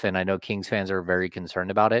it's tough. And I know Kings fans are very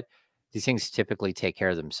concerned about it. These things typically take care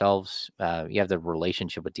of themselves. You have the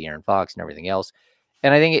relationship with De'Aaron Fox and everything else.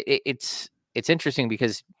 And I think it's interesting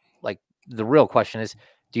because like the real question is,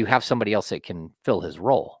 do you have somebody else that can fill his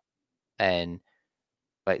role? And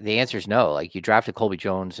but the answer is no. Like you drafted Colby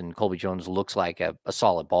Jones, and Colby Jones looks like a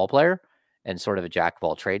solid ball player and sort of a jack of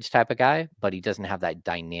all trades type of guy, but he doesn't have that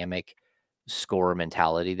dynamic scorer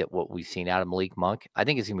mentality that what we've seen out of Malik Monk. I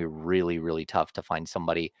think it's gonna be really, really tough to find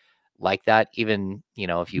somebody like that. Even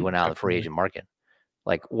if you went out of the free agent market,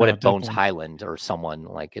 like what if Bones Definitely. Highland or someone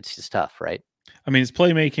like it's just tough, right? I mean, it's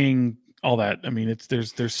playmaking, all that. I mean,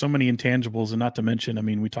 there's so many intangibles, and not to mention, I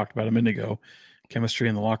mean, we talked about a minute ago, chemistry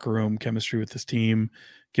in the locker room, chemistry with this team,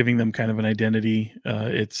 giving them kind of an identity.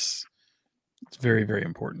 It's very, very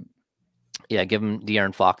important. Yeah, give him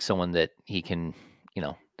De'Aaron Fox, someone that he can,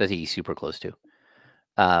 that he's super close to.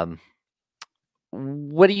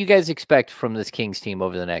 What do you guys expect from this Kings team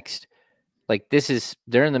over the next? Like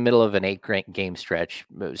they're in the middle of an 8-game stretch.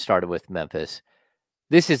 Started with Memphis.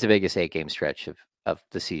 This is the biggest 8-game stretch of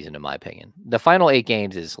the season, in my opinion. The final 8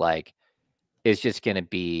 games is just going to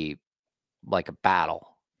be like a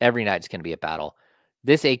battle. Every night's going to be a battle.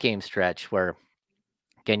 This 8-game stretch where,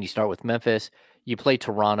 again, you start with Memphis, you play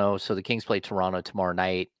Toronto. So the Kings play Toronto tomorrow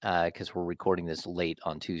night because we're recording this late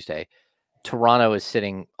on Tuesday. Toronto is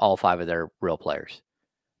sitting all 5 of their real players.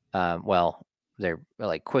 Well, they're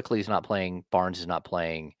like Quickly's not playing, Barnes is not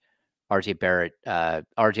playing. RJ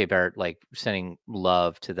Barrett, like sending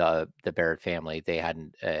love to the Barrett family. They had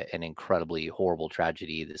an incredibly horrible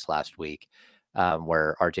tragedy this last week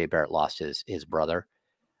where RJ Barrett lost his brother,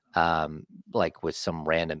 like with some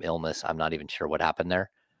random illness. I'm not even sure what happened there.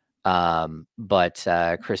 But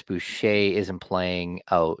Chris Boucher isn't playing.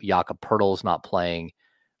 Oh, Jakob Poeltl's not playing.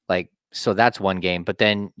 Like, so that's one game. But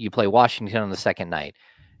then you play Washington on the second night.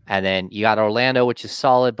 And then you got Orlando, which is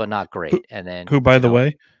solid, but not great. And then who by the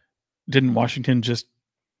way, didn't Washington just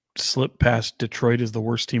slip past Detroit as the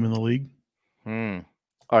worst team in the league?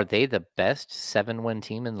 Are they the best 7-win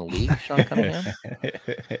team in the league, Sean Cunningham?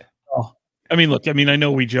 Oh, I mean, look, I mean, I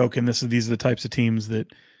know we joke, and these are the types of teams that,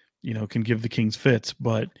 can give the Kings fits,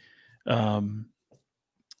 but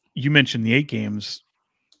you mentioned the 8 games.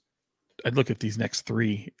 I'd look at these next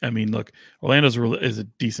 3. I mean, look, is a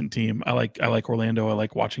decent team. I like Orlando. I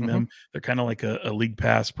like watching them. They're kind of like a league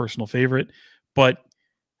pass personal favorite, but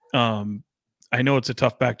I know it's a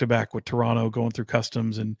tough back-to-back with Toronto going through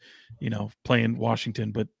customs and, playing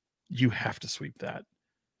Washington, but you have to sweep that.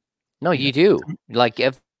 No, you do. Like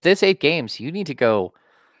if this 8 games, you need to go,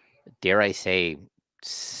 dare I say,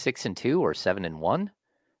 6-2 or 7-1.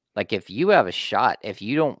 Like if you have a shot, if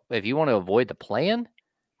you want to avoid the play-in,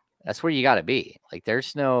 that's where you got to be. Like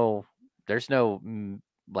there's no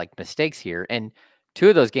like mistakes here. And 2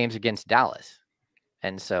 of those games against Dallas.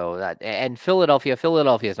 And so and Philadelphia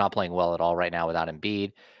is not playing well at all right now without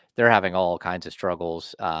Embiid. They're having all kinds of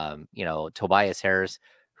struggles. Tobias Harris,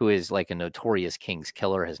 who is like a notorious Kings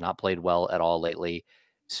killer, has not played well at all lately.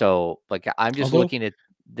 So like I'm just looking at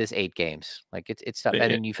this 8 games. Like it's tough.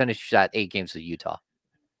 And then you finish that 8 games with Utah.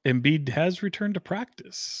 Embiid has returned to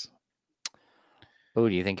practice. Oh,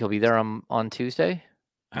 do you think he'll be there on Tuesday?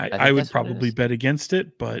 I would probably bet against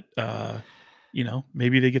it, but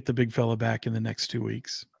maybe they get the big fella back in the next 2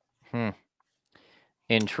 weeks.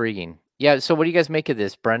 Intriguing. Yeah. So what do you guys make of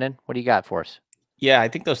this, Brenden? What do you got for us? Yeah, I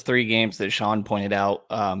think those 3 games that Sean pointed out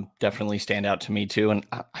definitely stand out to me too. And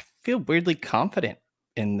I feel weirdly confident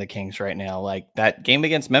in the Kings right now. Like that game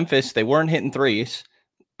against Memphis, they weren't hitting threes,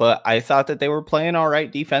 but I thought that they were playing all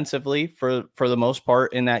right defensively for the most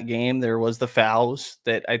part in that game. There was the fouls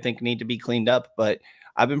that I think need to be cleaned up, but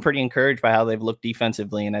I've been pretty encouraged by how they've looked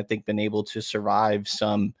defensively, and I think been able to survive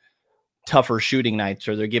some tougher shooting nights,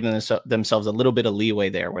 or they're giving themselves a little bit of leeway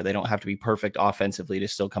there where they don't have to be perfect offensively to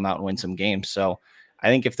still come out and win some games. So I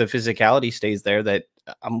think if the physicality stays there, that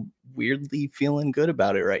I'm weirdly feeling good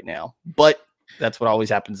about it right now. But that's what always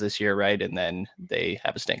happens this year, right? And then they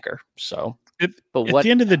have a stinker. So at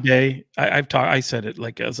the end of the day, I said it,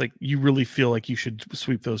 like I was like, you really feel like you should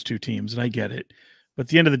sweep those 2 teams, and I get it. But at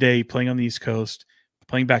the end of the day, playing on the East Coast,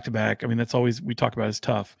 playing back-to-back, I mean, that's always we talk about is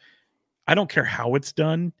tough. I don't care how it's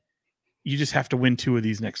done. You just have to win 2 of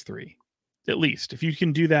these next 3, at least. If you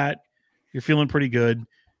can do that, you're feeling pretty good.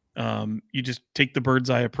 You just take the bird's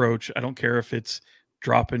eye approach. I don't care if it's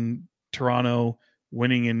dropping Toronto,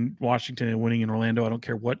 winning in Washington, and winning in Orlando. I don't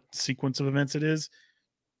care what sequence of events it is.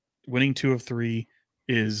 Winning 2 of 3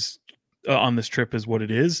 is on this trip is what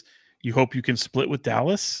it is. You hope you can split with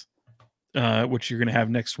Dallas, which you're going to have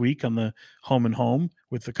next week on the home and home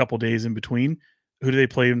with a couple days in between. Who do they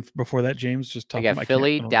play before that, James? Just They talking. got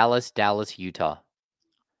Philly, Dallas, Utah.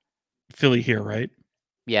 Philly here, right?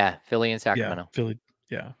 Yeah, Philly and Yeah, Sacramento. Philly.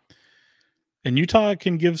 Yeah, and Utah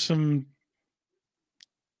can give some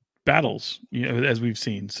battles, as we've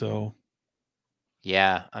seen. So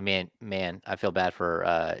yeah, I mean, man, I feel bad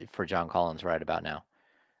for John Collins right about now.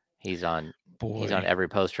 He's on every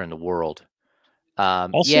poster in the world.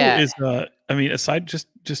 Also, yeah, I mean, aside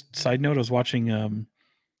just side note, I was watching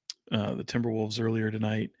the Timberwolves earlier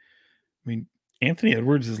tonight. I mean, Anthony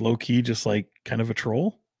Edwards is low key just like kind of a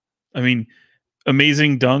troll. I mean,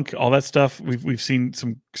 amazing dunk, all that stuff. We've seen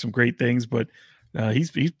some great things, but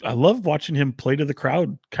he's I love watching him play to the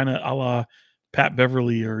crowd, kind of a la Pat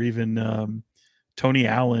Beverly or even Tony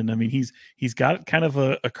Allen. I mean, he's got kind of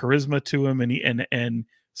a charisma to him, and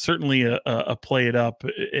certainly a play it up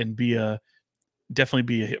and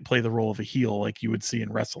play the role of a heel like you would see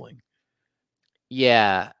in wrestling.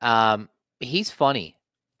 yeah. He's funny.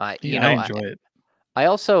 I enjoy it.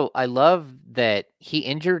 I love that he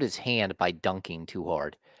injured his hand by dunking too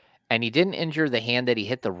hard. And he didn't injure the hand that he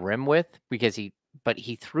hit the rim with but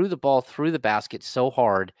he threw the ball through the basket so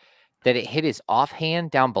hard that it hit his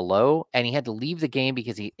offhand down below, and he had to leave the game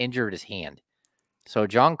because he injured his hand. So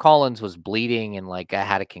John Collins was bleeding and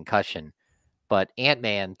had a concussion, but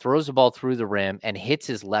Ant-Man throws the ball through the rim and hits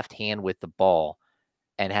his left hand with the ball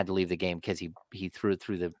and had to leave the game because he threw it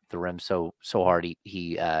through the rim so hard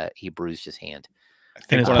he bruised his hand. I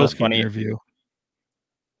think his post-game interview.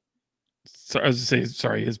 So I was to say,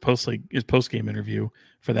 sorry, his post-game interview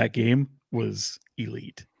for that game was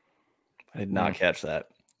elite. I did not catch that.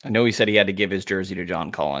 I know he said he had to give his jersey to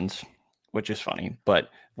John Collins, which is funny. But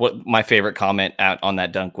what my favorite comment on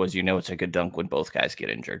that dunk was, it's a good dunk when both guys get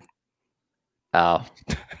injured. Oh,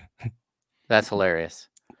 that's hilarious.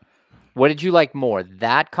 What did you like more,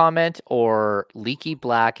 that comment or Leaky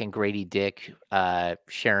Black and Grady Dick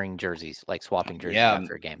sharing jerseys, like swapping jerseys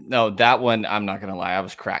after a game? No, that one, I'm not going to lie. I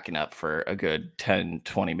was cracking up for a good 10,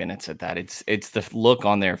 20 minutes at that. It's the look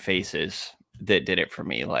on their faces that did it for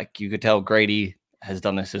me. Like, you could tell Grady has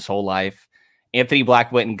done this his whole life. Anthony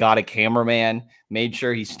Black went and got a cameraman, made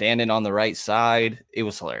sure he's standing on the right side. It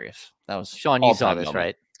was hilarious. That was Sean, you saw this, moment.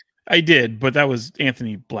 Right? I did, but that was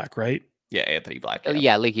Anthony Black, right? Yeah, Anthony Black.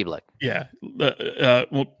 Yeah, Leaky Black. Yeah.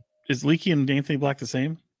 Well, is Leaky and Anthony Black the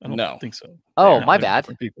same? I don't think so. Oh, my bad.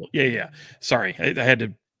 People. Yeah. Sorry, I had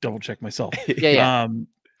to double check myself. Yeah.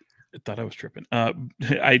 I thought I was tripping. I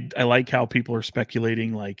like how people are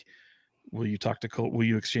speculating, like, will you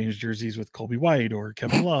exchange jerseys with Colby White or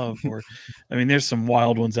Kevin Love? Or, I mean, there's some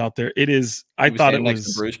wild ones out there. It is. I thought it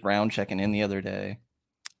was Bruce Brown checking in the other day.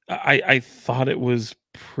 I thought it was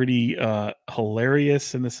pretty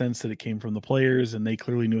hilarious in the sense that it came from the players and they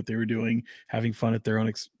clearly knew what they were doing, having fun at their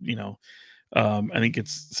own, I think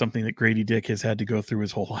it's something that Grady Dick has had to go through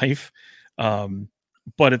his whole life.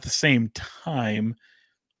 But at the same time,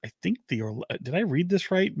 I think did I read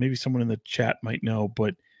this right? Maybe someone in the chat might know,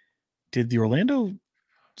 but did the Orlando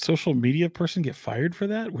social media person get fired for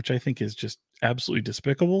that? Which I think is just absolutely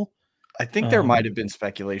despicable. I think there might have been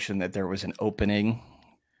speculation that there was an opening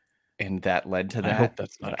and that led to that. I hope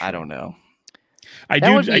that's not true. I don't know. I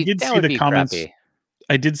did see the comments. Crappy.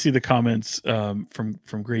 I did see the comments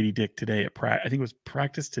from Grady Dick today at I think it was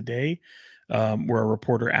practice today, where a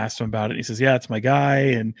reporter asked him about it. And he says, "Yeah, it's my guy,"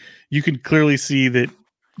 and you can clearly see that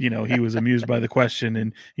he was amused by the question.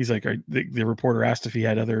 And he's like, the reporter asked if he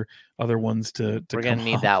had other ones to. We're gonna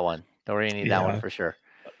need that one. We're gonna need that one for sure.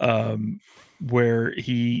 Where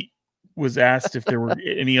he was asked if there were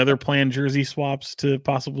any other planned jersey swaps to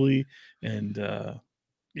possibly, and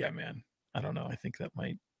yeah, man, I don't know. I think that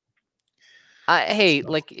might. Hey,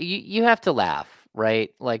 like you have to laugh, right?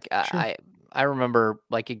 Like sure. I remember,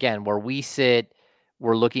 like, again, where we sit,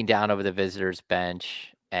 we're looking down over the visitors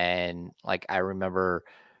bench, and like I remember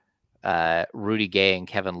Rudy Gay and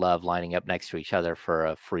Kevin Love lining up next to each other for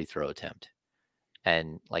a free throw attempt,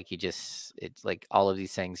 and like it's like all of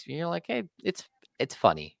these things. You're like, hey, it's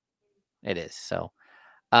funny. It is. So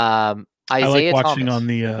Isaiah I like watching Thomas. On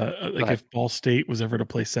the if Ball State was ever to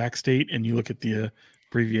play Sac State and you look at the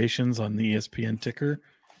abbreviations on the ESPN ticker,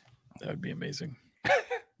 that would be amazing.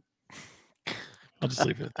 I'll just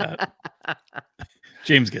leave it at that.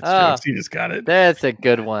 James gets jokes. He just got it. That's a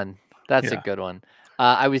good one. That's a good one.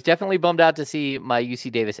 I was definitely bummed out to see my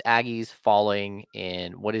UC Davis Aggies falling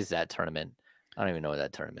in, what is that tournament? I don't even know what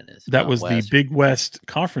that tournament is. That was the Big West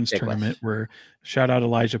Conference tournament where, shout out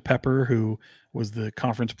Elijah Pepper, who was the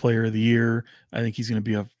conference player of the year. I think he's going to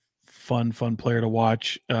be a fun player to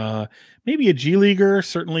watch. Maybe a G Leaguer,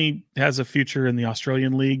 certainly has a future in the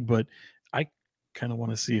Australian League, but kind of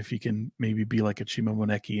want to see if he can maybe be like a Chima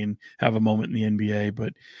Moneke and have a moment in the NBA.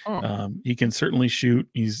 But he can certainly shoot.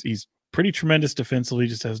 He's pretty tremendous defensively.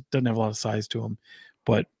 Just doesn't have a lot of size to him.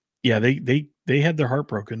 But yeah, they had their heart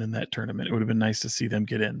broken in that tournament. It would have been nice to see them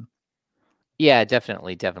get in. Yeah,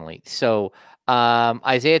 definitely. So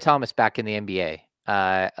Isaiah Thomas back in the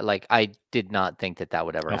NBA. Like I did not think that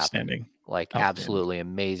would ever happen. Like absolutely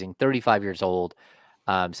amazing. 35 years old.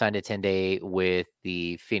 Signed a 10-day with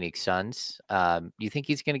the Phoenix Suns. You think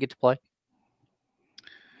he's going to get to play?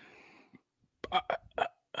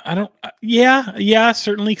 I don't. Yeah,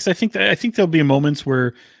 certainly. Because I think there'll be moments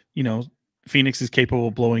where Phoenix is capable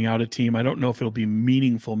of blowing out a team. I don't know if it'll be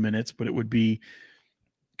meaningful minutes, but it would be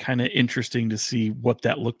kind of interesting to see what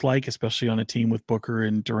that looked like, especially on a team with Booker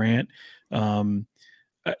and Durant.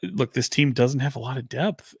 Look, this team doesn't have a lot of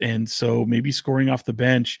depth, and so maybe scoring off the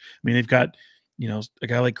bench. I mean, they've got a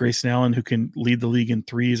guy like Grayson Allen who can lead the league in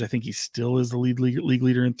threes. I think he still is the league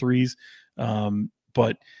leader in threes,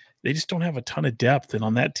 but they just don't have a ton of depth. And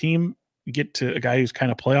on that team, you get to a guy who's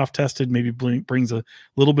kind of playoff tested, maybe brings a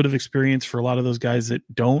little bit of experience for a lot of those guys that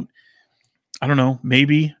don't. I don't know,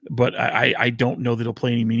 maybe, but I don't know that he'll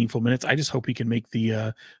play any meaningful minutes. I just hope he can make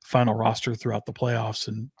the final roster throughout the playoffs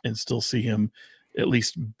and still see him at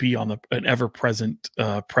least be on an ever-present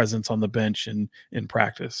presence on the bench and in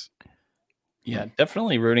practice. Yeah,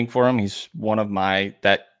 definitely rooting for him. He's one of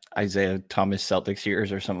that Isaiah Thomas Celtics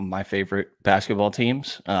years are some of my favorite basketball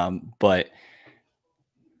teams. But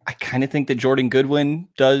I kind of think that Jordan Goodwin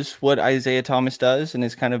does what Isaiah Thomas does and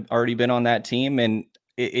has kind of already been on that team. And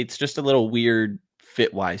it's just a little weird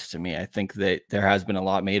fit-wise to me. I think that there has been a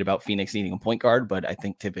lot made about Phoenix needing a point guard, but I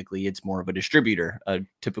think typically it's more of a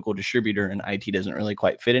typical distributor, and IT doesn't really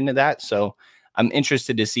quite fit into that. So I'm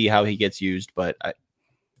interested to see how he gets used, but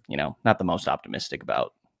not the most optimistic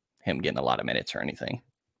about him getting a lot of minutes or anything.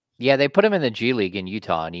 Yeah, they put him in the G League in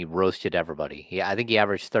Utah, and he roasted everybody. I think he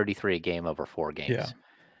averaged 33 a game over 4 games. Yeah,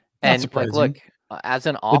 and like, look, as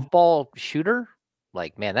an off-ball shooter,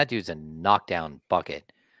 like, man, that dude's a knockdown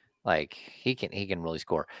bucket. Like he can really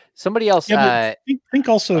score. Somebody else. Yeah, think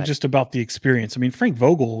also just about the experience. I mean, Frank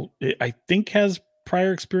Vogel, I think, has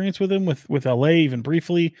prior experience with him with LA, even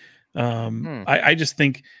briefly. I just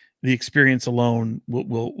think the experience alone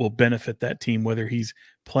will benefit that team, whether he's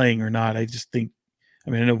playing or not. I just think. I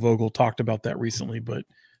mean, I know Vogel talked about that recently, but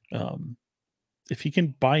if he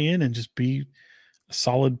can buy in and just be a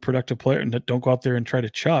solid, productive player and don't go out there and try to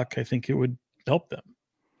chuck, I think it would help them.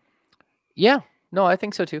 Yeah. No, I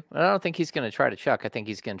think so too. I don't think he's going to try to chuck. I think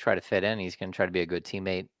he's going to try to fit in. He's going to try to be a good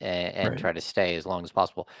teammate and try to stay as long as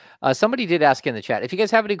possible. Somebody did ask in the chat. If you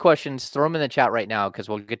guys have any questions, throw them in the chat right now because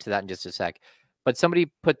we'll get to that in just a sec. But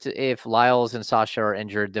somebody put if Lyles and Sasha are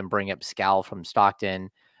injured, then bring up Scal from Stockton.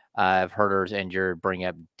 If Huerter's injured, bring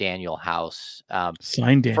up Daniel House.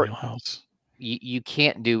 Sign Daniel House. You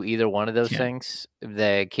can't do either one of those things.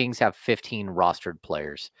 The Kings have 15 rostered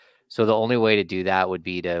players. So the only way to do that would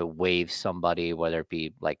be to waive somebody, whether it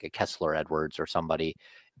be like a Kessler Edwards or somebody.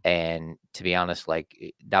 And to be honest,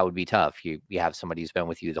 like that would be tough. You have somebody who's been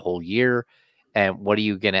with you the whole year. And what are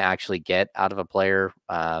you going to actually get out of a player?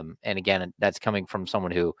 And again, that's coming from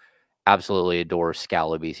someone who absolutely adores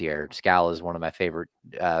Scal Labissiere. Scal is one of my favorite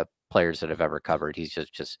players that I've ever covered. He's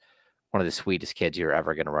just one of the sweetest kids you're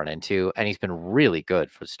ever going to run into. And he's been really good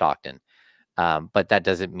for Stockton. But that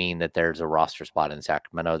doesn't mean that there's a roster spot in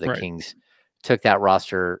Sacramento. The Kings took that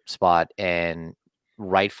roster spot and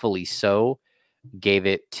rightfully so gave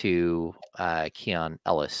it to Keon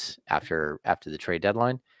Ellis after the trade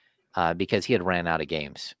deadline because he had ran out of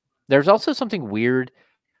games. There's also something weird.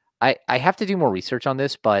 I have to do more research on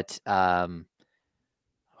this, but why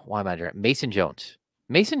am I doing Mason Jones?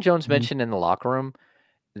 Mason Jones mentioned in the locker room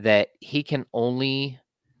that he can only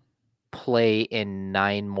play in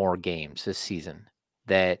 9 more games this season,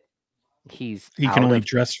 that he can only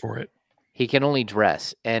dress for it. He can only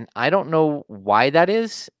dress. And I don't know why that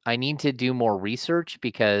is. I need to do more research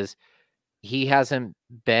because he hasn't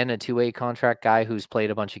been a 2-way contract guy who's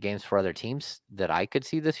played a bunch of games for other teams that I could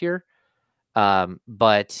see this year.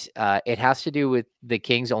 But it has to do with the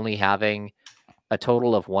Kings only having a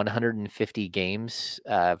total of 150 games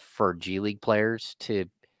for G League players to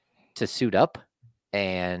suit up.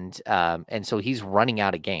 And so he's running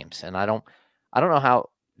out of games, and I don't know how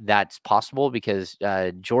that's possible because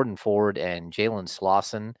Jordan Ford and Jalen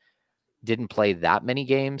Slauson didn't play that many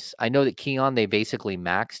games. I know that Keon, they basically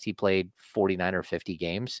maxed. He played 49 or 50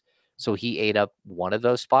 games, so he ate up one of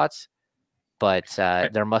those spots. But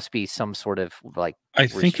there must be some sort of like I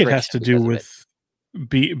think it has to do with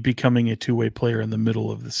becoming a 2-way player in the middle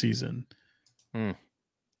of the season, and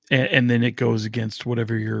then it goes against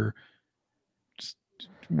whatever your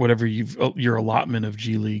whatever your allotment of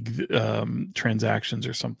G League transactions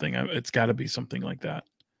or something. It's got to be something like that.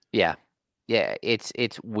 Yeah. Yeah,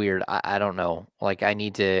 it's weird. I don't know. Like I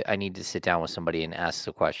need to sit down with somebody and ask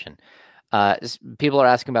the question. People are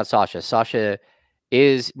asking about Sasha. Sasha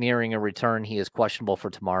is nearing a return. He is questionable for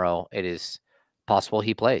tomorrow. It is possible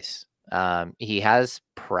he plays. He has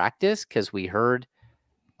practice because we heard,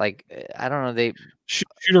 like, I don't know, they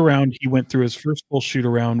shoot around. He went through his first full shoot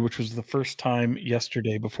around, which was the first time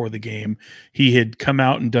yesterday before the game. He had come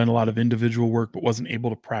out and done a lot of individual work, but wasn't able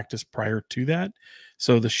to practice prior to that.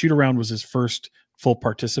 So the shoot around was his first full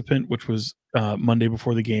participant, which was Monday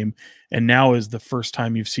before the game. And now is the first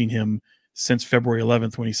time you've seen him since February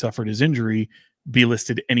 11th when he suffered his injury be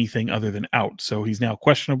listed anything other than out. So he's now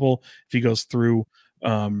questionable. If he goes through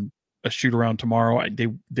a shoot around tomorrow,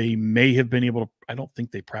 they may have been able to. I don't think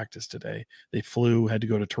they practiced today. They flew, had to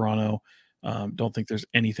go to Toronto. Don't think there's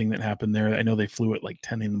anything that happened there. I know they flew at like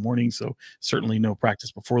 10 in the morning, so certainly no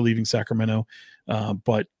practice before leaving Sacramento.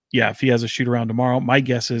 But yeah, if he has a shoot around tomorrow, my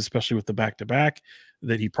guess is, especially with the back-to-back,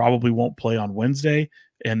 that he probably won't play on Wednesday.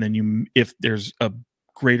 And then if there's a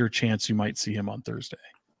greater chance you might see him on Thursday.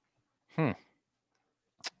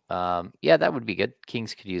 Yeah, that would be good.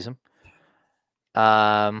 Kings could use him.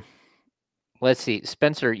 Let's see.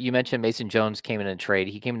 Spencer, you mentioned Mason Jones came in a trade.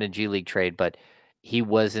 He came in a G League trade, but he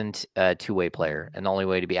wasn't a two-way player. And the only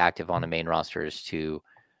way to be active on a main roster is to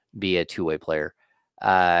be a two-way player.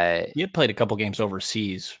 He had played a couple games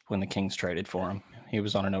overseas when the Kings traded for him. He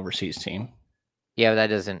was on an overseas team. Yeah, but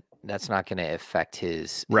that's not going to affect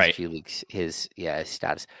his G League, his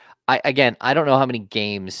status. I don't know how many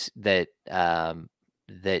games that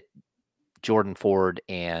that Jordan Ford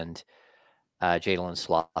and Jalen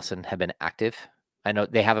Slauson have been active. I know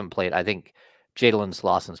they haven't played. I think Jalen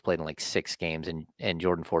Slauson's played in like 6 games and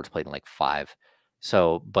Jordan Ford's played in like 5.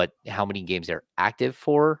 So, but how many games they're active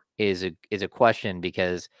for is a question,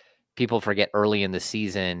 because people forget early in the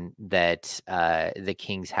season that the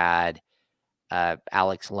Kings had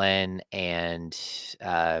Alex Len and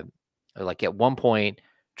like at one point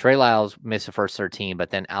Trey Lyles missed the first 13, but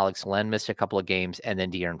then Alex Len missed a couple of games, and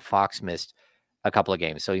then De'Aaron Fox missed a couple of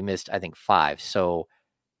games. So he missed, I think, 5. So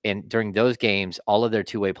during those games, all of their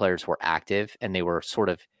two-way players were active, and they were sort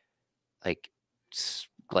of like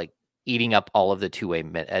eating up all of the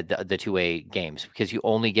two-way games, because you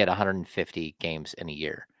only get 150 games in a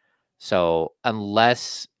year. So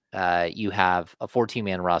unless you have a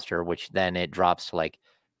 14-man roster, which then it drops to like.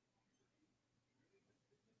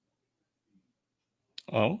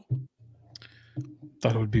 Oh,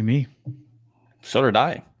 thought it would be me. So did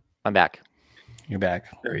I. I'm back. You're back.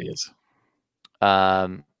 There he is.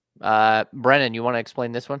 Brennan, you want to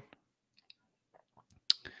explain this one?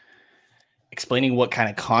 Explaining what kind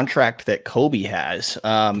of contract that Kobe has.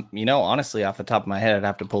 Honestly, off the top of my head, I'd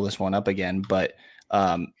have to pull this one up again, but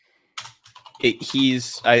I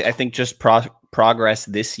think just progress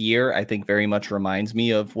this year, I think very much reminds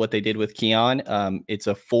me of what they did with Keon. It's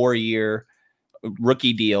a 4-year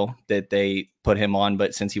rookie deal that they put him on,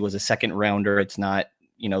 but since he was a second rounder, it's not,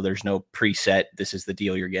 there's no preset. This is the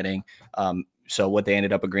deal you're getting. So what they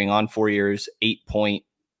ended up agreeing on, 4 years,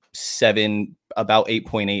 8.7, about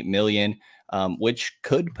 8.8 million, which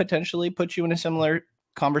could potentially put you in a similar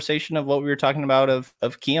conversation of what we were talking about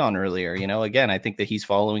of Keon earlier. Again, I think that he's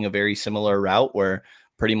following a very similar route where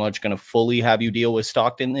pretty much going to fully have you deal with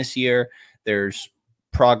Stockton this year. There's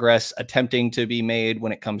progress attempting to be made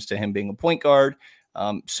when it comes to him being a point guard.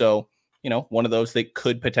 So, one of those that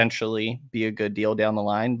could potentially be a good deal down the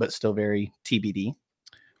line, but still very TBD.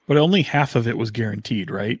 But only half of it was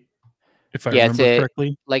guaranteed, right? If I remember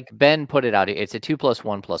correctly. Like Ben put it out, it's a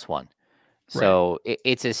 2+1+1. So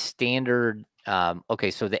it's a standard.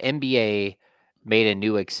 Okay, so the NBA made a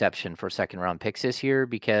new exception for second round picks this year,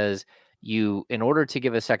 because in order to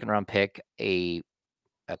give a second round pick a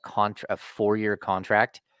 4-year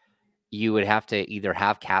contract, you would have to either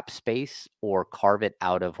have cap space or carve it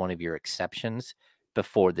out of one of your exceptions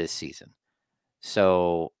before this season.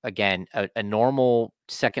 So again, a normal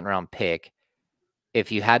second round pick,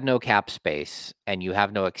 if you had no cap space and you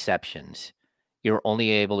have no exceptions, you're only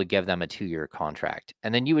able to give them a 2-year contract.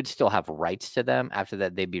 And then you would still have rights to them. After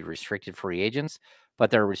that, they'd be restricted free agents, but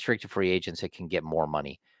they're restricted free agents that can get more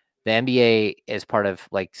money. The NBA, as part of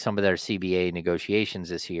like some of their CBA negotiations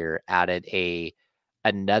this year, added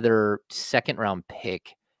another second round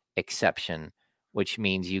pick exception, which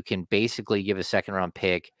means you can basically give a second round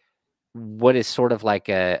pick what is sort of like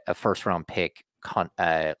a first round pick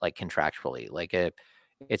like contractually. Like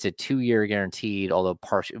it's a 2-year guaranteed, although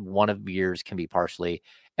one of the years can be partially,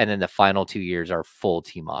 and then the final 2 years are full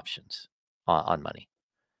team options on money.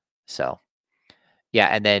 So Yeah,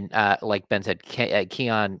 and then like Ben said,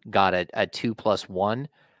 Keon got a 2+1.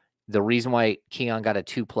 The reason why Keon got a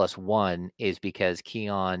 2+1 is because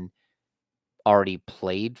Keon already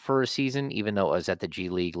played for a season, even though it was at the G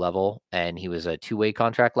League level, and he was a two-way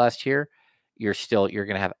contract last year. You're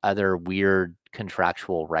going to have other weird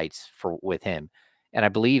contractual rights with him, and I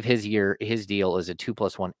believe his deal is a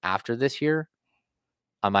 2+1 after this year.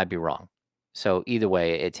 I might be wrong. So either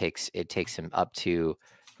way, it takes him up to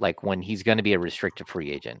like when he's going to be a restricted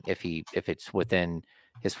free agent. If it's within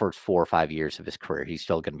his first 4 or 5 years of his career, he's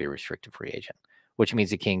still going to be a restricted free agent, which means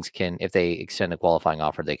the Kings can, if they extend a qualifying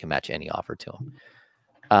offer, they can match any offer to him.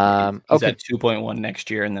 He's Okay. at 2.1 next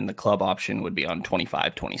year, and then the club option would be on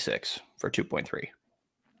 25-26 for 2.3.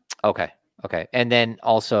 Okay. And then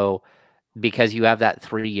also because you have that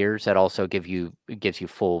 3 years, that also gives you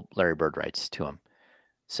full Larry Bird rights to him.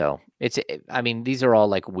 So I mean, these are all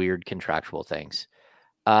like weird contractual things.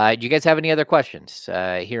 Do you guys have any other questions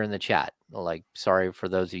here in the chat? Like, sorry for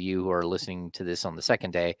those of you who are listening to this on the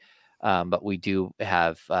second day, but we do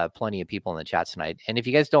have plenty of people in the chat tonight. And if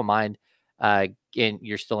you guys don't mind, and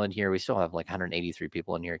you're still in here, we still have like 183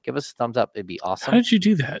 people in here. Give us a thumbs up. It'd be awesome. How did you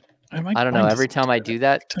do that? I don't know. Every time I do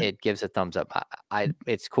that, it gives a thumbs up.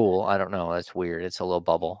 It's cool. I don't know. That's weird. It's a little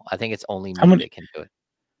bubble. I think it's only me that can do it.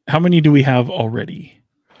 How many do we have already?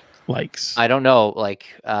 Likes. I don't know. Like,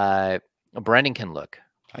 Brenden can look.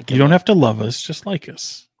 You don't have to love us, just like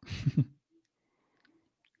us.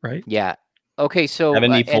 Right? Yeah. Okay. So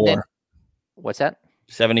 74. What's that?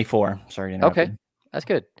 74. Sorry. Okay. That's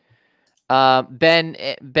good.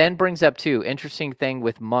 Ben brings up too. Interesting thing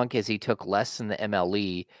with Monk is he took less than the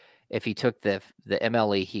MLE. If he took the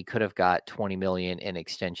MLE, he could have got 20 million in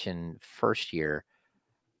extension first year.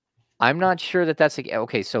 I'm not sure that's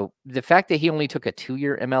okay. So the fact that he only took a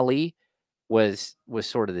 2-year MLE was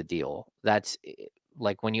sort of the deal. That's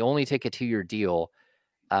like when you only take a 2-year deal,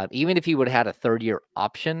 even if he would have had a 3rd-year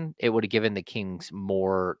option, it would have given the Kings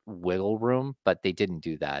more wiggle room, but they didn't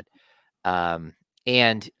do that.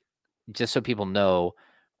 And just so people know,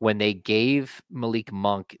 when they gave Malik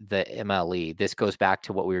Monk the MLE, this goes back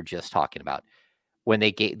to what we were just talking about. When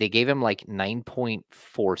they gave him like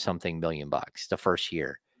 9.4 something million bucks the first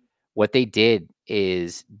year. What they did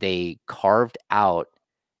is they carved out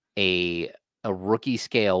a rookie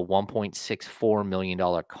scale $1.64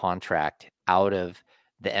 million contract out of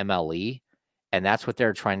the MLE, and that's what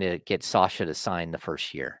they're trying to get Sasha to sign the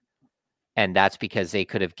first year. And that's because they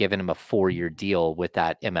could have given him a 4-year deal with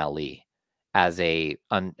that MLE as a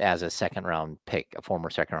second round pick, a former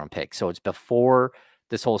second round pick. So it's before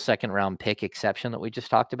this whole second round pick exception that we just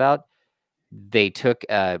talked about. They took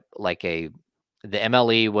the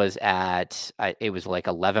MLE was at it was like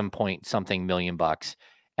 11 point something million bucks,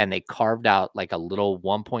 and they carved out like a little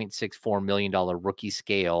 $1.64 million rookie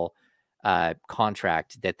scale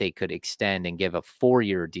contract that they could extend and give a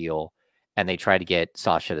 4-year deal. And they tried to get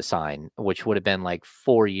Sasha to sign, which would have been like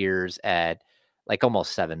 4 years at like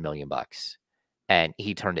almost $7 million. And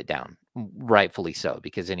he turned it down, rightfully so,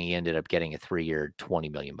 because then he ended up getting a 3-year,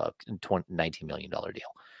 $20 million, $19 million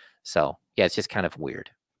deal. So yeah, it's just kind of weird.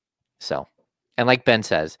 So, and like Ben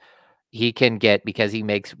says, he can get, because he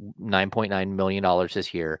makes $9.9 million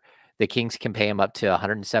this year, the Kings can pay him up to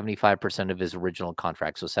 175% of his original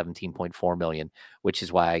contract, so $17.4 million, which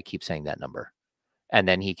is why I keep saying that number. And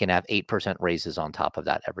then he can have 8% raises on top of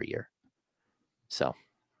that every year. So,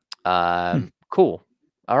 cool.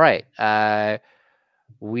 All right.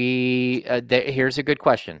 Here's a good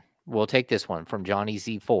question. We'll take this one from Johnny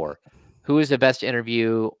Z4. Who is the best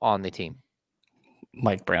interview on the team?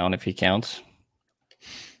 Mike Brown, if he counts.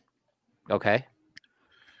 Okay.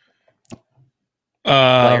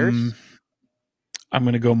 I'm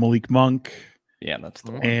going to go Malik Monk. Yeah, that's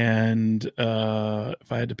the one. And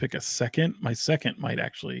if I had to pick a second, my second might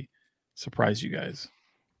actually surprise you guys.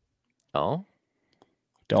 Oh,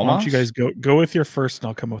 Domas? Why don't you guys go with your first, and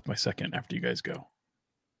I'll come up with my second after you guys go.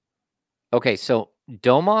 Okay, so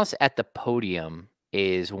Domas at the podium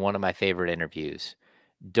is one of my favorite interviews.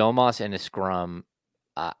 Domas in a scrum,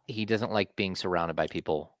 he doesn't like being surrounded by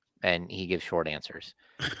people, and he gives short answers.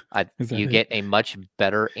 You get a much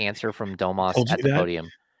better answer from Domas at the podium.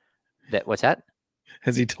 What's that?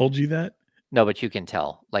 Has he told you that? No, but you can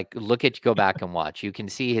tell. Like, go back and watch. You can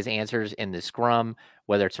see his answers in the scrum,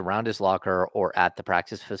 whether it's around his locker or at the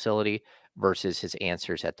practice facility, versus his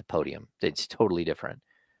answers at the podium. It's totally different.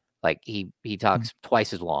 Like he talks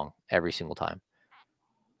twice as long every single time.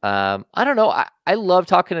 I don't know. I love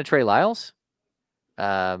talking to Trey Lyles.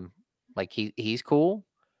 Like he's cool.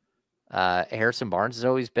 Harrison Barnes has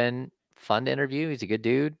always been fun to interview. He's a good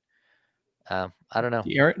dude. I don't know.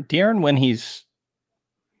 De'Aaron, when he's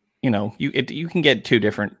you can get two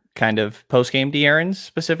different kind of post game De'Aarons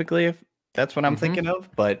specifically, if that's what I'm thinking of.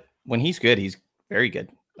 But when he's good, he's very good,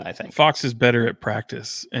 I think. Fox is better at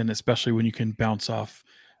practice, and especially when you can bounce off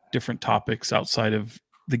different topics outside of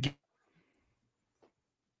the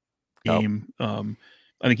game.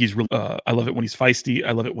 I think he's really. I love it when he's feisty.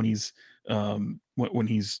 I love it when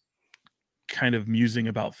he's kind of musing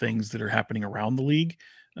about things that are happening around the league.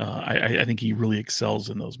 I think he really excels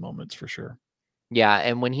in those moments for sure. Yeah,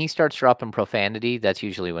 and when he starts dropping profanity, that's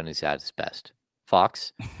usually when he's at his best.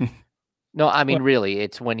 Fox. No, I mean, really,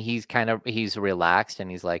 it's when he's relaxed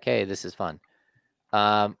and he's like, "Hey, this is fun."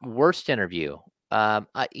 Worst interview.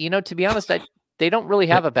 To be honest, they don't really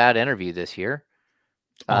have a bad interview this year.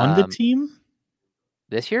 On the team?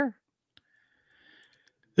 This year?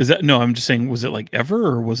 Is that no? I'm just saying, was it like ever,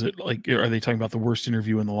 or was it like? Are they talking about the worst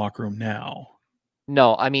interview in the locker room now?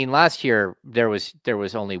 No, I mean last year there was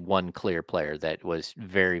only one clear player that was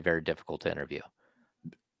very, very difficult to interview.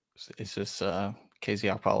 Is this KZ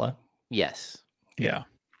Akpala? Yes. Yeah,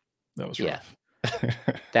 that was rough.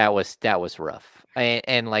 that was rough.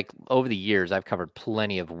 And like over the years, I've covered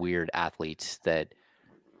plenty of weird athletes that,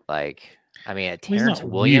 like, I mean, Terrence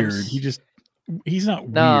Williams. Weird. He's not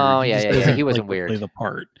weird. No, he wasn't weird. Play the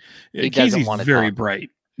part. He doesn't want to very talk. bright.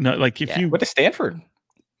 No, like if you went to Stanford.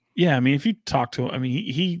 Yeah, I mean, if you talk to him, I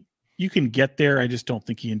mean, you can get there. I just don't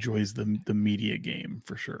think he enjoys the media game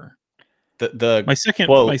for sure. My second,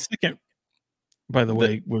 by the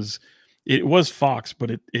way, was Fox,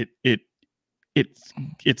 but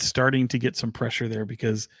it's starting to get some pressure there,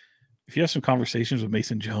 because if you have some conversations with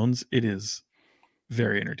Mason Jones, it is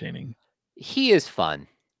very entertaining. He is fun.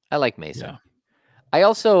 I like Mason. Yeah. I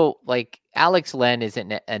also like Alex Len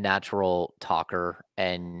isn't a natural talker,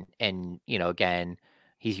 and again,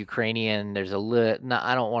 he's Ukrainian. There's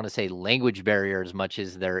I don't want to say language barrier as much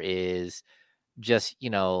as there is just,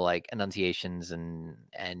 like enunciations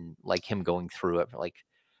and like him going through it. Like,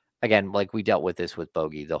 again, like we dealt with this with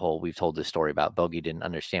Bogey, we've told this story about Bogey didn't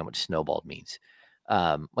understand what snowballed means.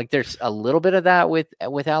 Like there's a little bit of that with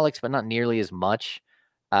Alex, but not nearly as much.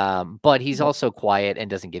 But he's also quiet and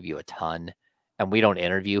doesn't give you a ton. And we don't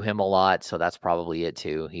interview him a lot, so that's probably it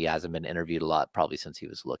too. He hasn't been interviewed a lot probably since he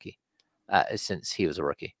was a rookie.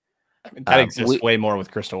 I mean, that exists way more with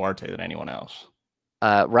Chris Huerter than anyone else.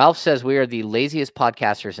 Ralph says we are the laziest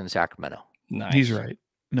podcasters in Sacramento. Nice. He's right.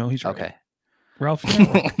 No, he's right. Okay. Ralph,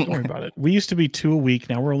 don't worry about it. We used to be 2 a week.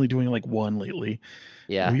 Now we're only doing like 1 lately.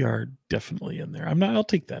 Yeah. We are definitely in there. I'll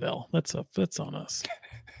take that L. That's on us.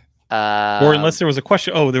 Or unless there was a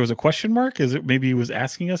question. Oh, there was a question mark. Is it maybe he was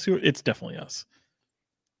asking us who? It's definitely us.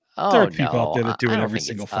 Oh, there are people out there that do it every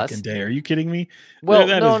single fucking day. Are you kidding me? Well,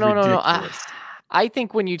 no. I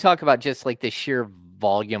think when you talk about just like the sheer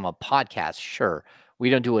volume of podcasts, sure, we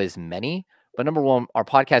don't do as many. But number one, our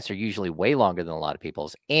podcasts are usually way longer than a lot of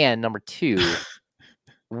people's. And number two,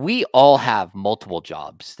 we all have multiple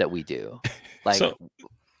jobs that we do. Like,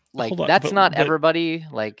 that's not everybody.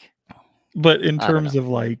 Like, but in terms of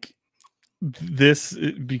like this,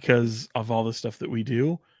 because of all the stuff that we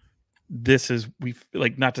do, this is,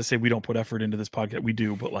 not to say we don't put effort into this podcast. We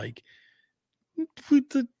do, but like,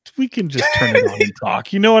 we can just turn it on and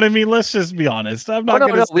talk. You know what I mean? Let's just be honest. I'm not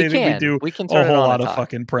going to say that we do a whole lot of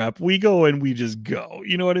fucking prep. We go and we just go.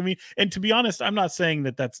 You know what I mean? And to be honest, I'm not saying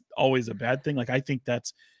that that's always a bad thing. Like, I think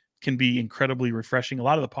can be incredibly refreshing. A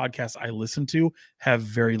lot of the podcasts I listen to have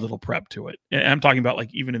very little prep to it. And I'm talking about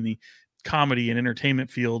like even in the comedy and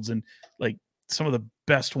entertainment fields, and like some of the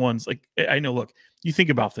best ones. Like, I know, look, you think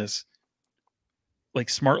about this, like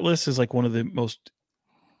Smartless is like one of the most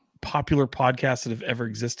popular podcasts that have ever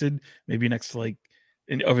existed, maybe next to like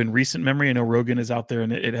in recent memory. I know Rogan is out there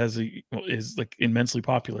and it is like immensely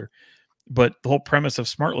popular, but the whole premise of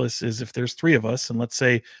Smartless is if there's 3 of us, and let's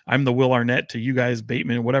say I'm the Will Arnett to you guys,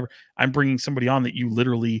 Bateman or whatever, I'm bringing somebody on that you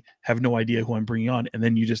literally have no idea who I'm bringing on. And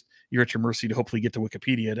then you're at your mercy to hopefully get to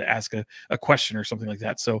Wikipedia to ask a question or something like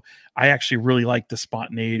that. So I actually really like the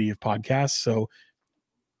spontaneity of podcasts. So,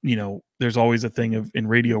 there's always a thing in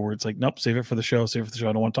radio where it's like, nope, save it for the show.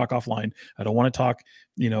 I don't want to talk offline. I don't want to talk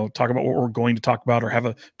about what we're going to talk about or have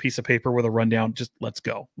a piece of paper with a rundown. Just let's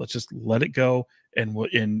go. Let's just let it go. And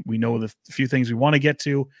we know the few things we want to get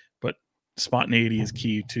to, but spontaneity is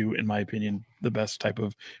key to, in my opinion, the best type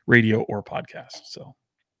of radio or podcast. So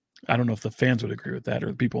I don't know if the fans would agree with that or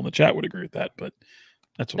the people in the chat would agree with that, but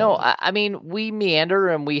that's what I mean, we meander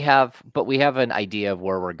and we have an idea of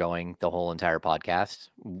where we're going the whole entire podcast.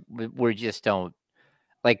 We just don't,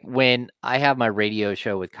 like, when I have my radio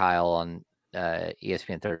show with Kyle on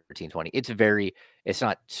ESPN 1320, it's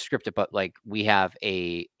not scripted, but like we have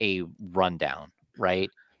a rundown, right?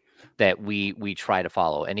 that we try to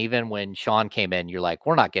follow. And even when Sean came in, you're like,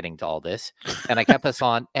 we're not getting to all this. And I kept us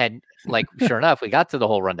on, and like, sure enough, we got to the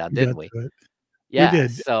whole rundown, didn't we? We Yeah.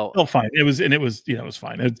 did. So fine. It was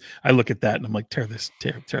fine. I look at that and I'm like, tear this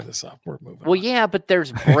up. We're moving. Well, on. yeah, but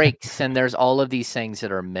there's breaks and there's all of these things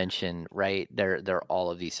that are mentioned, right? There are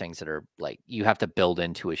all of these things that are like you have to build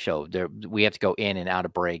into a show. We have to go in and out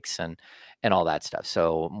of breaks and all that stuff.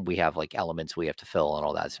 So we have like elements we have to fill and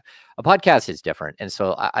all that. So a podcast is different, and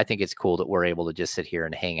so I think it's cool that we're able to just sit here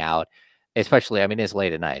and hang out. Especially, I mean, it's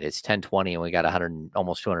late at night. It's 10:20 and we got 100,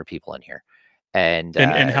 almost 200 people in here. And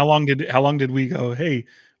how long did we go? Hey,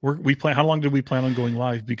 how long did we plan on going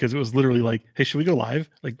live? Because it was literally like, hey, should we go live?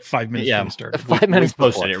 Like 5 minutes before we started. 5 minutes we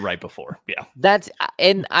posted it right before. Yeah, that's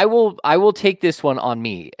and I will take this one on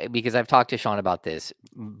me because I've talked to Sean about this.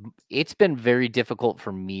 It's been very difficult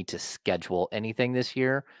for me to schedule anything this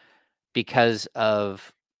year because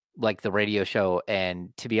of like the radio show,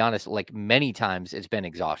 and to be honest, like many times it's been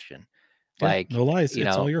exhaustion. Yeah, Like, no lies,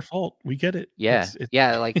 it's all your fault. We get it. Yeah,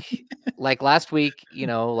 yeah. Like last week,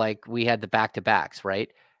 like we had the back-to-backs, right?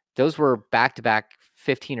 Those were back-to-back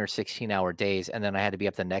 15 or 16-hour days, and then I had to be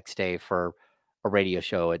up the next day for a radio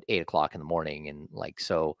show at 8 o'clock in the morning, and like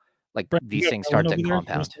so, like Brent, these things start to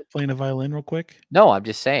compound. Playing a violin real quick? No, I'm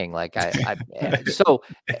just saying, like so,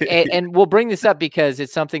 and we'll bring this up because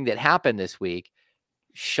it's something that happened this week.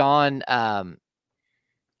 Sean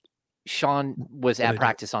was at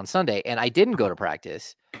practice on Sunday, and I didn't go to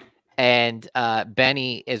practice. And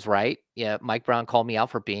Benny is right. Yeah, Mike Brown called me out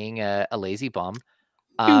for being a lazy bum.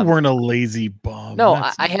 You weren't a lazy bum. No,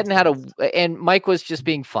 I hadn't had and Mike was just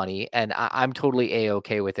being funny, and I'm totally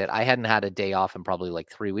A-okay with it. I hadn't had a day off in probably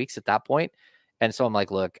like 3 weeks at that point. And so I'm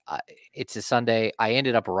like, look, it's a Sunday. I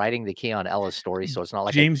ended up writing the Keon Ellis story, so it's not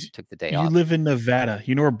like James, I took the day off. You live in Nevada.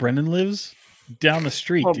 You know where Brenden lives? Down the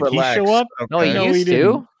street. Did relax. He show up? Okay. No, he used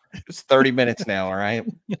to. It's 30 minutes now, all right?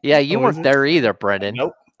 Yeah, you weren't there either, Brenden.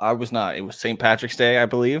 Nope, I was not. It was St. Patrick's Day, I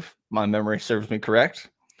believe. My memory serves me correct.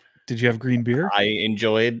 Did you have green beer? I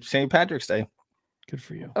enjoyed St. Patrick's Day. Good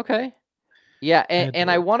for you. Okay. Yeah, and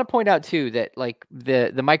I want to point out too that like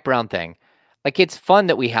the Mike Brown thing, like it's fun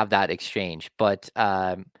that we have that exchange, but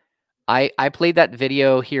I played that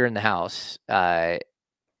video here in the house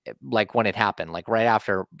like when it happened, like right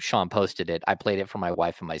after Sean posted it. I played it for my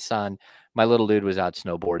wife and my son. My little dude was out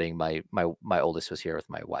snowboarding. My oldest was here with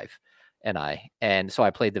my wife and I. And so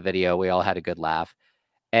I played the video. We all had a good laugh.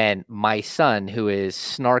 And my son, who is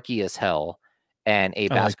snarky as hell and a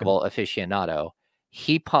basketball aficionado,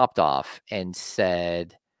 he popped off and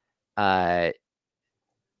said, let's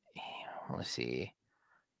see.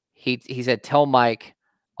 He said, tell Mike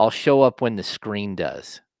I'll show up when the screen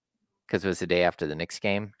does, because it was the day after the Knicks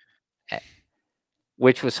game,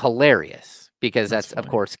 which was hilarious because that's of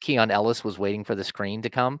course, Keon Ellis was waiting for the screen to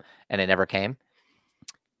come and it never came.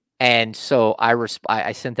 And so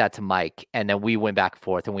I sent that to Mike, and then we went back and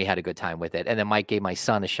forth and we had a good time with it. And then Mike gave my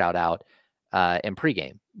son a shout out in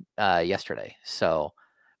pregame yesterday. So,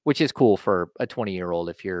 which is cool for a 20-year-old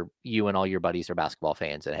if you and all your buddies are basketball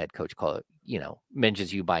fans and a head coach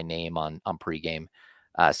mentions you by name on pregame.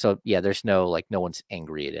 So yeah, there's no one's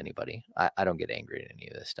angry at anybody. I don't get angry at any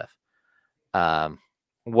of this stuff.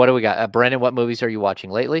 What do we got? Brenden, what movies are you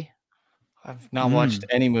watching lately? I've not watched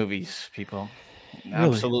any movies, people. Really?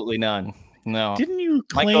 Absolutely none. No. Didn't you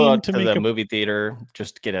claim might go out to the make movie theater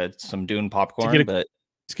just to get some Dune popcorn? But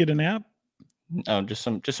just get a nap? No, just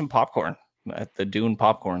some popcorn. The Dune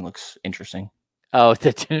popcorn looks interesting. Oh,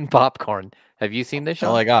 the Dune popcorn. Have you seen this show?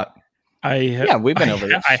 All I got. Yeah, we've been over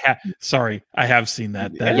this. I have seen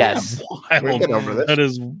that. Yes, we've been over this.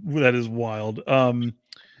 That is wild.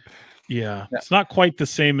 Yeah, it's not quite the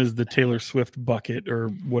same as the Taylor Swift bucket or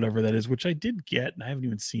whatever that is, which I did get, and I haven't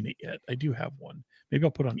even seen it yet. I do have one. Maybe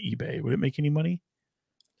I'll put it on eBay. Would it make any money?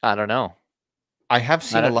 I don't know. I have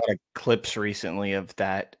seen a lot of clips recently of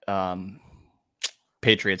that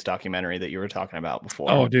Patriots documentary that you were talking about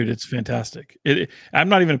before. Oh, dude, it's fantastic. I'm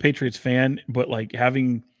not even a Patriots fan, but like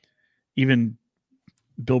having even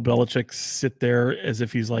Bill Belichick sit there as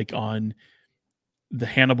if he's like on the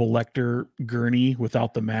Hannibal Lecter gurney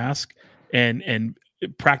without the mask and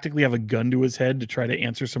practically have a gun to his head to try to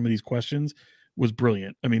answer some of these questions was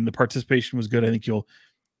brilliant. I mean, the participation was good. I think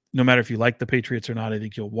no matter if you like the Patriots or not, I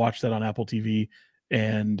think you'll watch that on Apple TV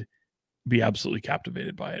and be absolutely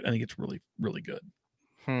captivated by it. I think it's really, really good.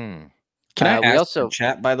 Can I ask in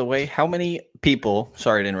chat, by the way, how many people,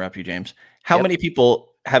 sorry to interrupt you, James, how many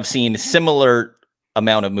people have seen similar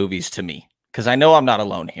amount of movies to me? Because I know I'm not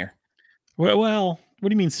alone here. Well, what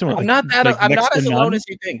do you mean similar? I'm not as alone as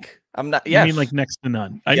you think. I'm not. Yes. You mean like next to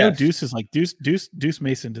none? I know Deuce is like Deuce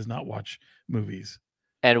Mason does not watch movies.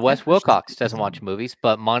 And Wes Wilcox doesn't watch movies,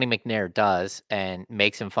 but Monty McNair does and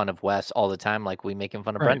makes him fun of Wes all the time, like we make him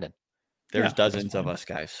fun of Brenden. There's dozens of us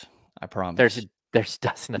guys. I promise. There's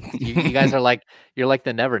dozens of you guys are like you're like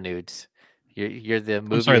the Never Nudes. You're the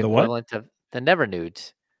movie equivalent of the Never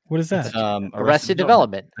Nudes. What is that? Arrested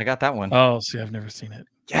Development. I got that one. Oh, see, I've never seen it.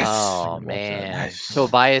 Yes. Oh man.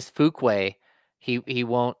 Tobias Fuquay, he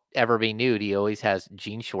won't ever be nude. He always has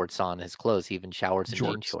jean shorts on his clothes. He even showers in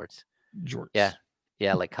jean shorts. Jorts.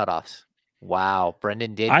 Yeah, like cutoffs. Wow.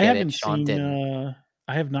 Brenden did get it. Sean didn't.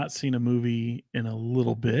 I have not seen a movie in a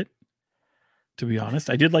little bit, to be honest.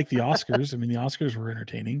 I did like the Oscars. I mean, the Oscars were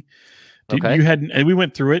entertaining. You had, and we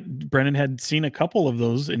went through it. Brenden had seen a couple of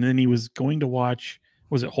those, and then he was going to watch.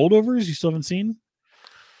 Was it Holdovers? You still haven't seen?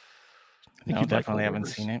 I definitely haven't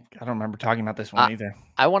seen it. I don't remember talking about this one either.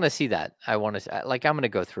 I want to see that. I'm going to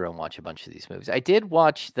go through and watch a bunch of these movies. I did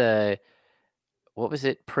watch what was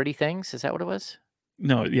it? Pretty Things? Is that what it was?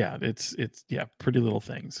 No, yeah, it's Pretty Little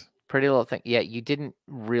Things. Pretty Little Thing. Yeah, you didn't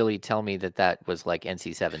really tell me that was like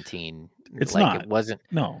NC-17. It's like, not. It wasn't.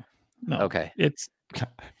 No. Okay. It's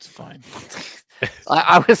fine.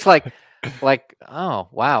 I was like, oh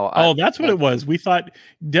wow. Oh, that's what it was. We thought.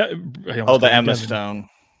 The Emma Stone.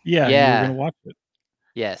 Yeah. You were gonna watch it.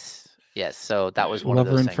 Yes. So that was one Lover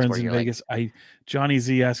of those and things Friends where in you're Vegas. Johnny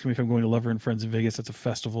Z asking me if I'm going to Lover and Friends in Vegas. That's a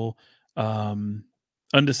festival.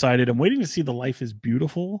 Undecided. I'm waiting to see the Life is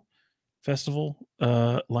Beautiful festival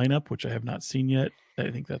lineup, which I have not seen yet. I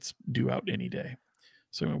think that's due out any day.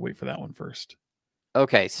 So I'm gonna wait for that one first.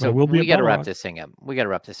 Okay, so we got to wrap this thing up.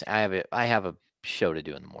 I have a show to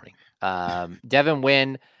do in the morning. Devin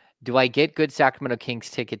Wynn, do I get good Sacramento Kings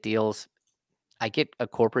ticket deals? I get a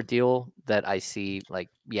corporate deal that I see like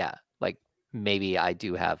maybe I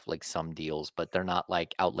do have like some deals, but they're not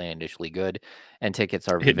like outlandishly good. And tickets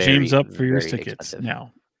are hit James up for your tickets expensive.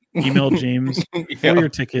 Now. Email James for your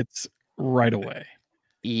tickets right away.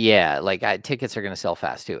 Yeah, tickets are going to sell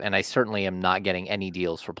fast too, and I certainly am not getting any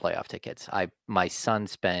deals for playoff tickets. My son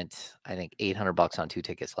spent I think $800 on 2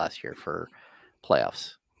 tickets last year for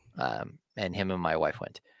playoffs, and him and my wife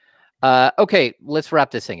went. Okay, let's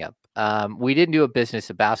wrap this thing up. We didn't do a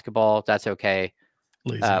business of basketball. That's okay.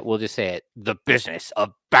 We'll just say it: the business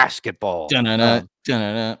of basketball.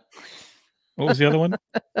 Dun-dun-dun, what was the other one?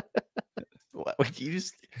 What you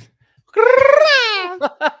just.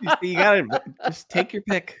 You gotta just take your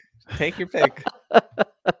pick. Take your pick.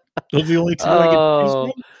 Those are the only two I can choose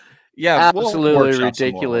from? Yeah, absolutely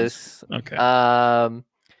ridiculous. Okay.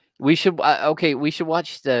 We should we should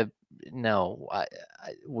watch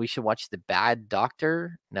we should watch The Bad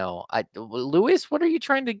Doctor. No, Lewis, what are you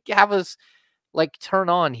trying to have us like turn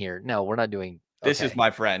on here? No, we're not doing. This is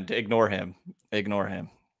my friend. Ignore him. Ignore him.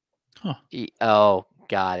 Huh. Oh,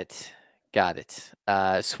 got it.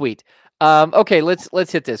 Sweet. Okay,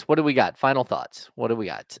 let's hit this. What do we got? Final thoughts. What do we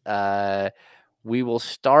got? We will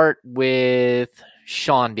start with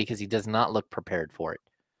Sean because he does not look prepared for it.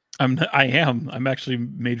 I'm actually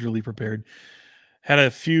majorly prepared. Had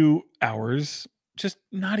a few hours, just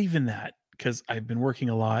not even that, because I've been working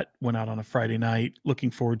a lot. Went out on a Friday night,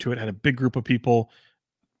 looking forward to it. Had a big group of people.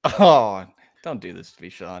 Oh, don't do this to me,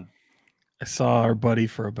 Sean. I saw our buddy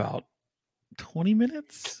for about 20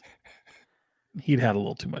 minutes. He'd had a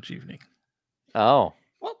little too much evening. Oh.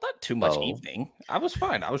 Well, not too much evening. I was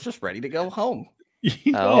fine. I was just ready to go home.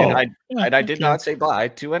 Oh. And I did not say bye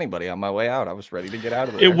to anybody on my way out. I was ready to get out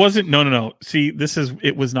of there. It wasn't. No. See,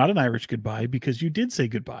 it was not an Irish goodbye because you did say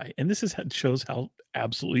goodbye. And this shows how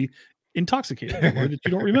absolutely intoxicated you were that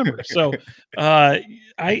you don't remember. So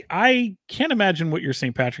I can't imagine what your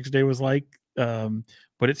St. Patrick's Day was like.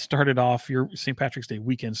 But it started off, your St. Patrick's Day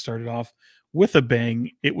weekend started off with a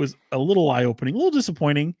bang. It was a little eye-opening, a little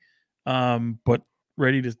disappointing, but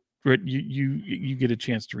you get a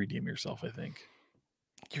chance to redeem yourself, I think.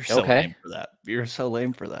 You're so lame for that. You're so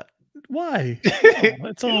lame for that. Why?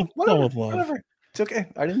 It's all with love. Whatever. It's okay.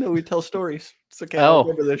 I didn't know we'd tell stories. It's okay. I'll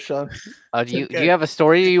remember this, Sean. Do you have a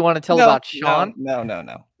story you want to tell about Sean?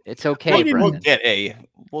 No. It's okay. We'll get a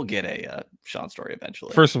Sean story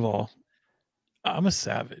eventually. First of all, I'm a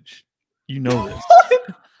savage. You know this.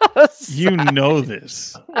 You know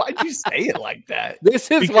this. Why'd you say it like that? This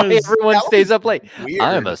is why everyone stays up late. Weird.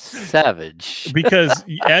 I'm a savage. Because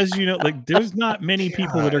as you know, like there's not many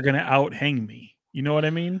people that are going to out hang me. You know what I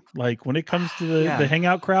mean? Like when it comes to the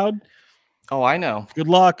hangout crowd. Oh, I know. Good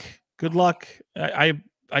luck. I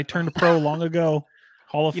turned pro long ago.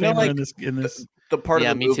 Hall of Famer in this. The part of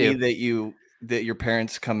the movie that your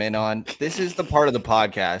parents come in on. This is the part of the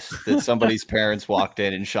podcast that somebody's parents walked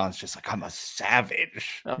in and Sean's just like, I'm a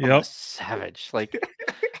savage. I'm a savage. Like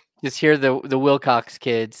just hear the Wilcox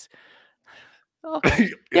kids. Oh,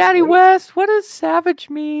 Daddy West, what does savage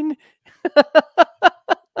mean?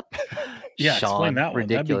 Yeah, explain Sean, that one.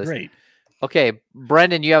 That'd be ridiculous. great. Okay,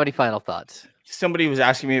 Brenden, you have any final thoughts? Somebody was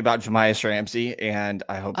asking me about Jemias Ramsey, and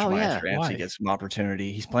I hope Jemias Ramsey Why? gets some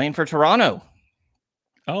opportunity. He's playing for Toronto.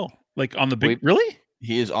 Oh, like on the big, really?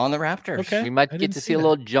 He is on the Raptors. Okay. We might I get didn't to see see a that.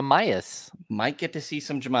 little Jemias. Might get to see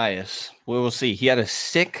some Jemias. We will see. He had a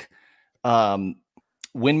sick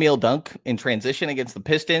windmill dunk in transition against the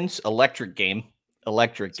Pistons. Electric game.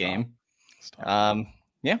 Stop.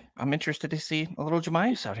 Yeah, I'm interested to see a little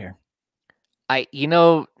Jemias out here.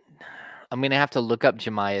 I'm gonna have to look up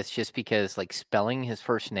Jemias just because like spelling his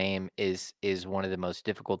first name is one of the most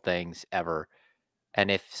difficult things ever. And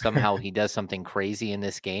if somehow he does something crazy in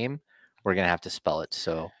this game, we're gonna have to spell it.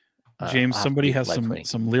 So James, I'll have to somebody be has light-footing.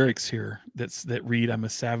 some lyrics here that read, "I'm a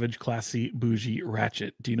savage, classy, bougie,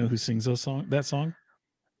 ratchet." Do you know who sings that song?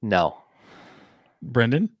 No.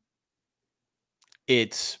 Brenden?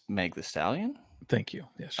 It's Meg the Stallion. Thank you.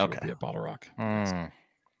 Yes, she Okay. would be at Bottle Rock.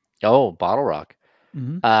 Oh, Bottle Rock.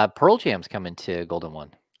 Mhm. Pearl Jam's coming to Golden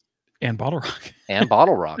One. And Bottle Rock. And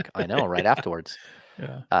Bottle Rock. I know, right afterwards.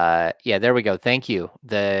 Yeah. Yeah, there we go. Thank you.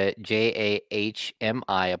 The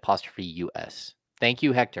JAHMI_US. Thank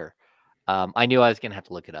you, Hector. I knew I was gonna have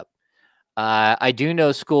to look it up. I do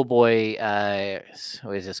know Schoolboy.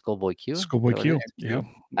 Is it Schoolboy Q? Schoolboy Q. Yeah.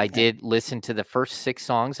 I did listen to the first 6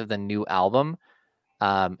 songs of the new album.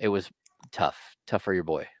 It was tough for your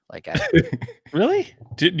boy. Like, Really?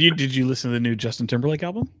 Did you listen to the new Justin Timberlake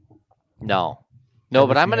album? No, but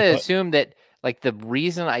I'm Everything I gonna thought- assume that like the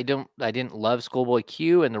reason I didn't love Schoolboy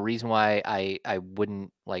Q and the reason why I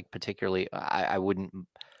wouldn't like particularly I wouldn't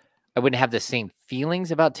have the same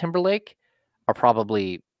feelings about Timberlake are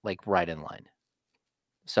probably like right in line.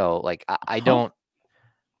 So like I don't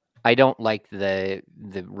like the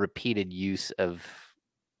repeated use of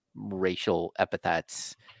racial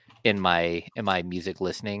epithets in my music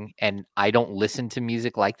listening, and I don't listen to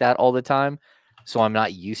music like that all the time, so I'm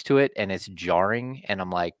not used to it, and it's jarring, and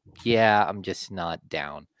I'm like, yeah, I'm just not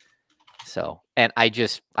down. So, and I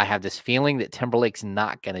have this feeling that Timberlake's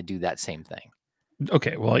not going to do that same thing.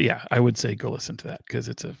 Okay, well, yeah, I would say go listen to that because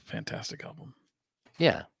it's a fantastic album.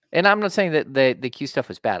 Yeah, and I'm not saying that the Q stuff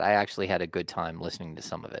was bad. I actually had a good time listening to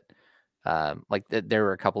some of it. Like there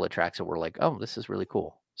were a couple of tracks that were like, oh, this is really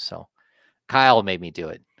cool. So Kyle made me do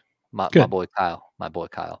it. My boy Kyle.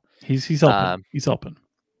 He's helping. He's helping.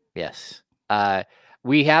 Yes.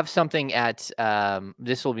 We have something at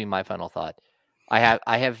this will be my final thought. I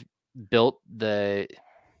have built the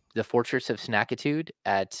Fortress of Snackitude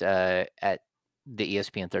at the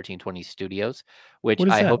ESPN 1320 studios, which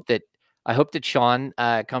I hope that Sean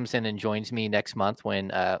comes in and joins me next month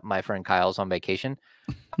when my friend Kyle's on vacation.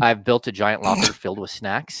 I've built a giant locker filled with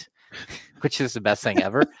snacks, which is the best thing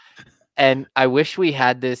ever. And I wish we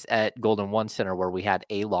had this at Golden One Center where we had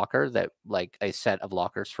a locker that like a set of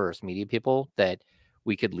lockers for us media people that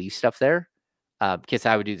we could leave stuff there. Because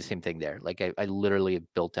I would do the same thing there. Like I literally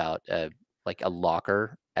built out like a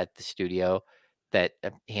locker at the studio that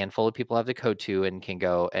a handful of people have the code to and can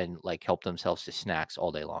go and like help themselves to snacks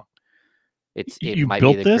all day long. It might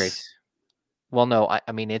be the greatest. Well, no,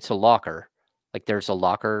 I mean it's a locker. Like there's a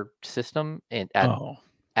locker system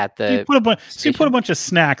at the you put a bunch of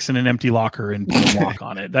snacks in an empty locker and put a lock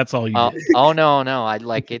on it. That's all you did. Oh no, I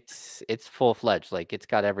like it's full fledged. Like it's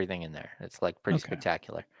got everything in there. It's like pretty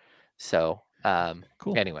spectacular. So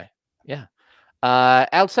cool. Anyway, yeah.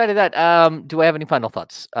 Outside of that, do I have any final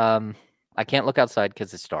thoughts? I can't look outside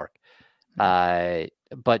because it's dark. But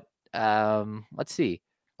let's see.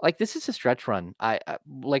 Like this is a stretch run. I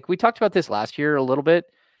like we talked about this last year a little bit,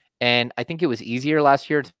 and I think it was easier last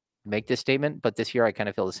year to make this statement, but this year I kind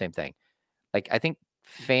of feel the same thing. Like I think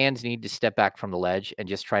fans need to step back from the ledge and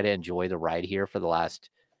just try to enjoy the ride here for the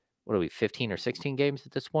last, 15 or 16 games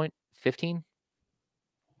at this point? 15?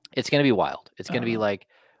 It's going to be wild. It's going to be like,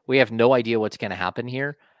 we have no idea what's going to happen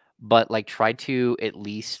here, but like try to at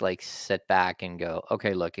least like sit back and go,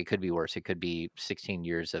 okay, look, it could be worse. It could be 16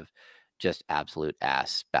 years of just absolute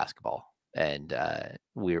ass basketball. And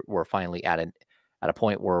we're finally at a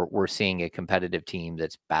point where we're seeing a competitive team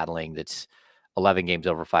that's 11 games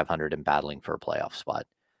over 500 and battling for a playoff spot.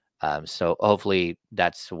 So hopefully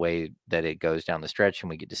that's the way that it goes down the stretch and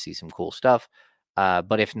we get to see some cool stuff.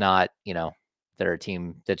 But if not, they're a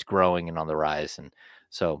team that's growing and on the rise. And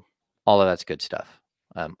so all of that's good stuff.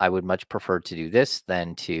 I would much prefer to do this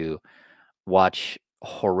than to watch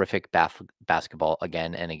horrific basketball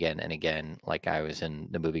again and again and again, like I was in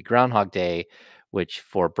the movie Groundhog Day, which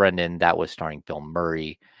for Brenden, that was starring Bill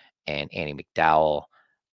Murray and Annie McDowell.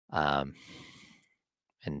 And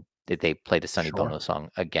they played a Sonny Bono song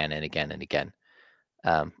again and again and again.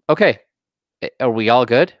 Okay. Are we all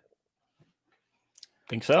good?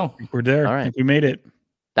 Think so. We're there. All right. I think we made it.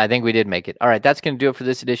 I think we did make it. All right, that's going to do it for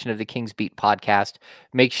this edition of the Kings Beat podcast.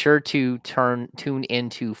 Make sure to tune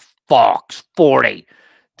into Fox 40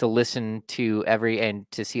 to listen to and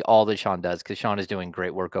to see all that Sean does, because Sean is doing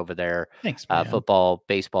great work over there. Thanks, man. Football,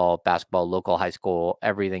 baseball, basketball, local high school,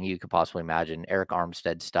 everything you could possibly imagine. Eric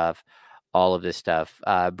Armstead stuff, all of this stuff.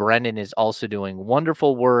 Brenden is also doing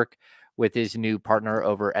wonderful work with his new partner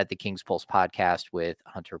over at the Kings Pulse podcast with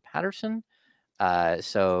Hunter Patterson.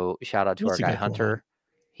 So shout out to our guy Hunter.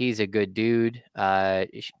 He's a good dude.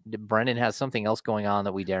 Brenden has something else going on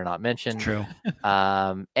that we dare not mention. True.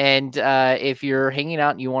 And if you're hanging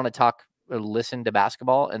out and you want to talk or listen to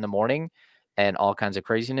basketball in the morning and all kinds of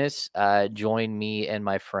craziness, join me and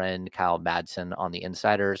my friend Kyle Madsen on the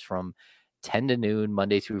Insiders from 10 to noon,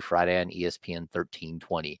 Monday through Friday on ESPN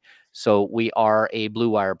 1320. So we are a Blue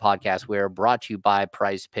Wire podcast. We are brought to you by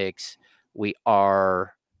Prize Picks. We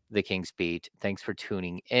are the Kings Beat. Thanks for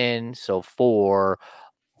tuning in. So for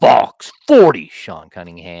Fox 40, Sean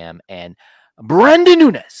Cunningham and Brenden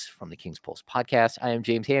Nunes from the Kings Pulse podcast, I am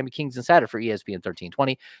James Ham, Kings Insider for ESPN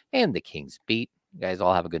 1320 and the Kings Beat. You guys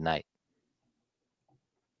all have a good night.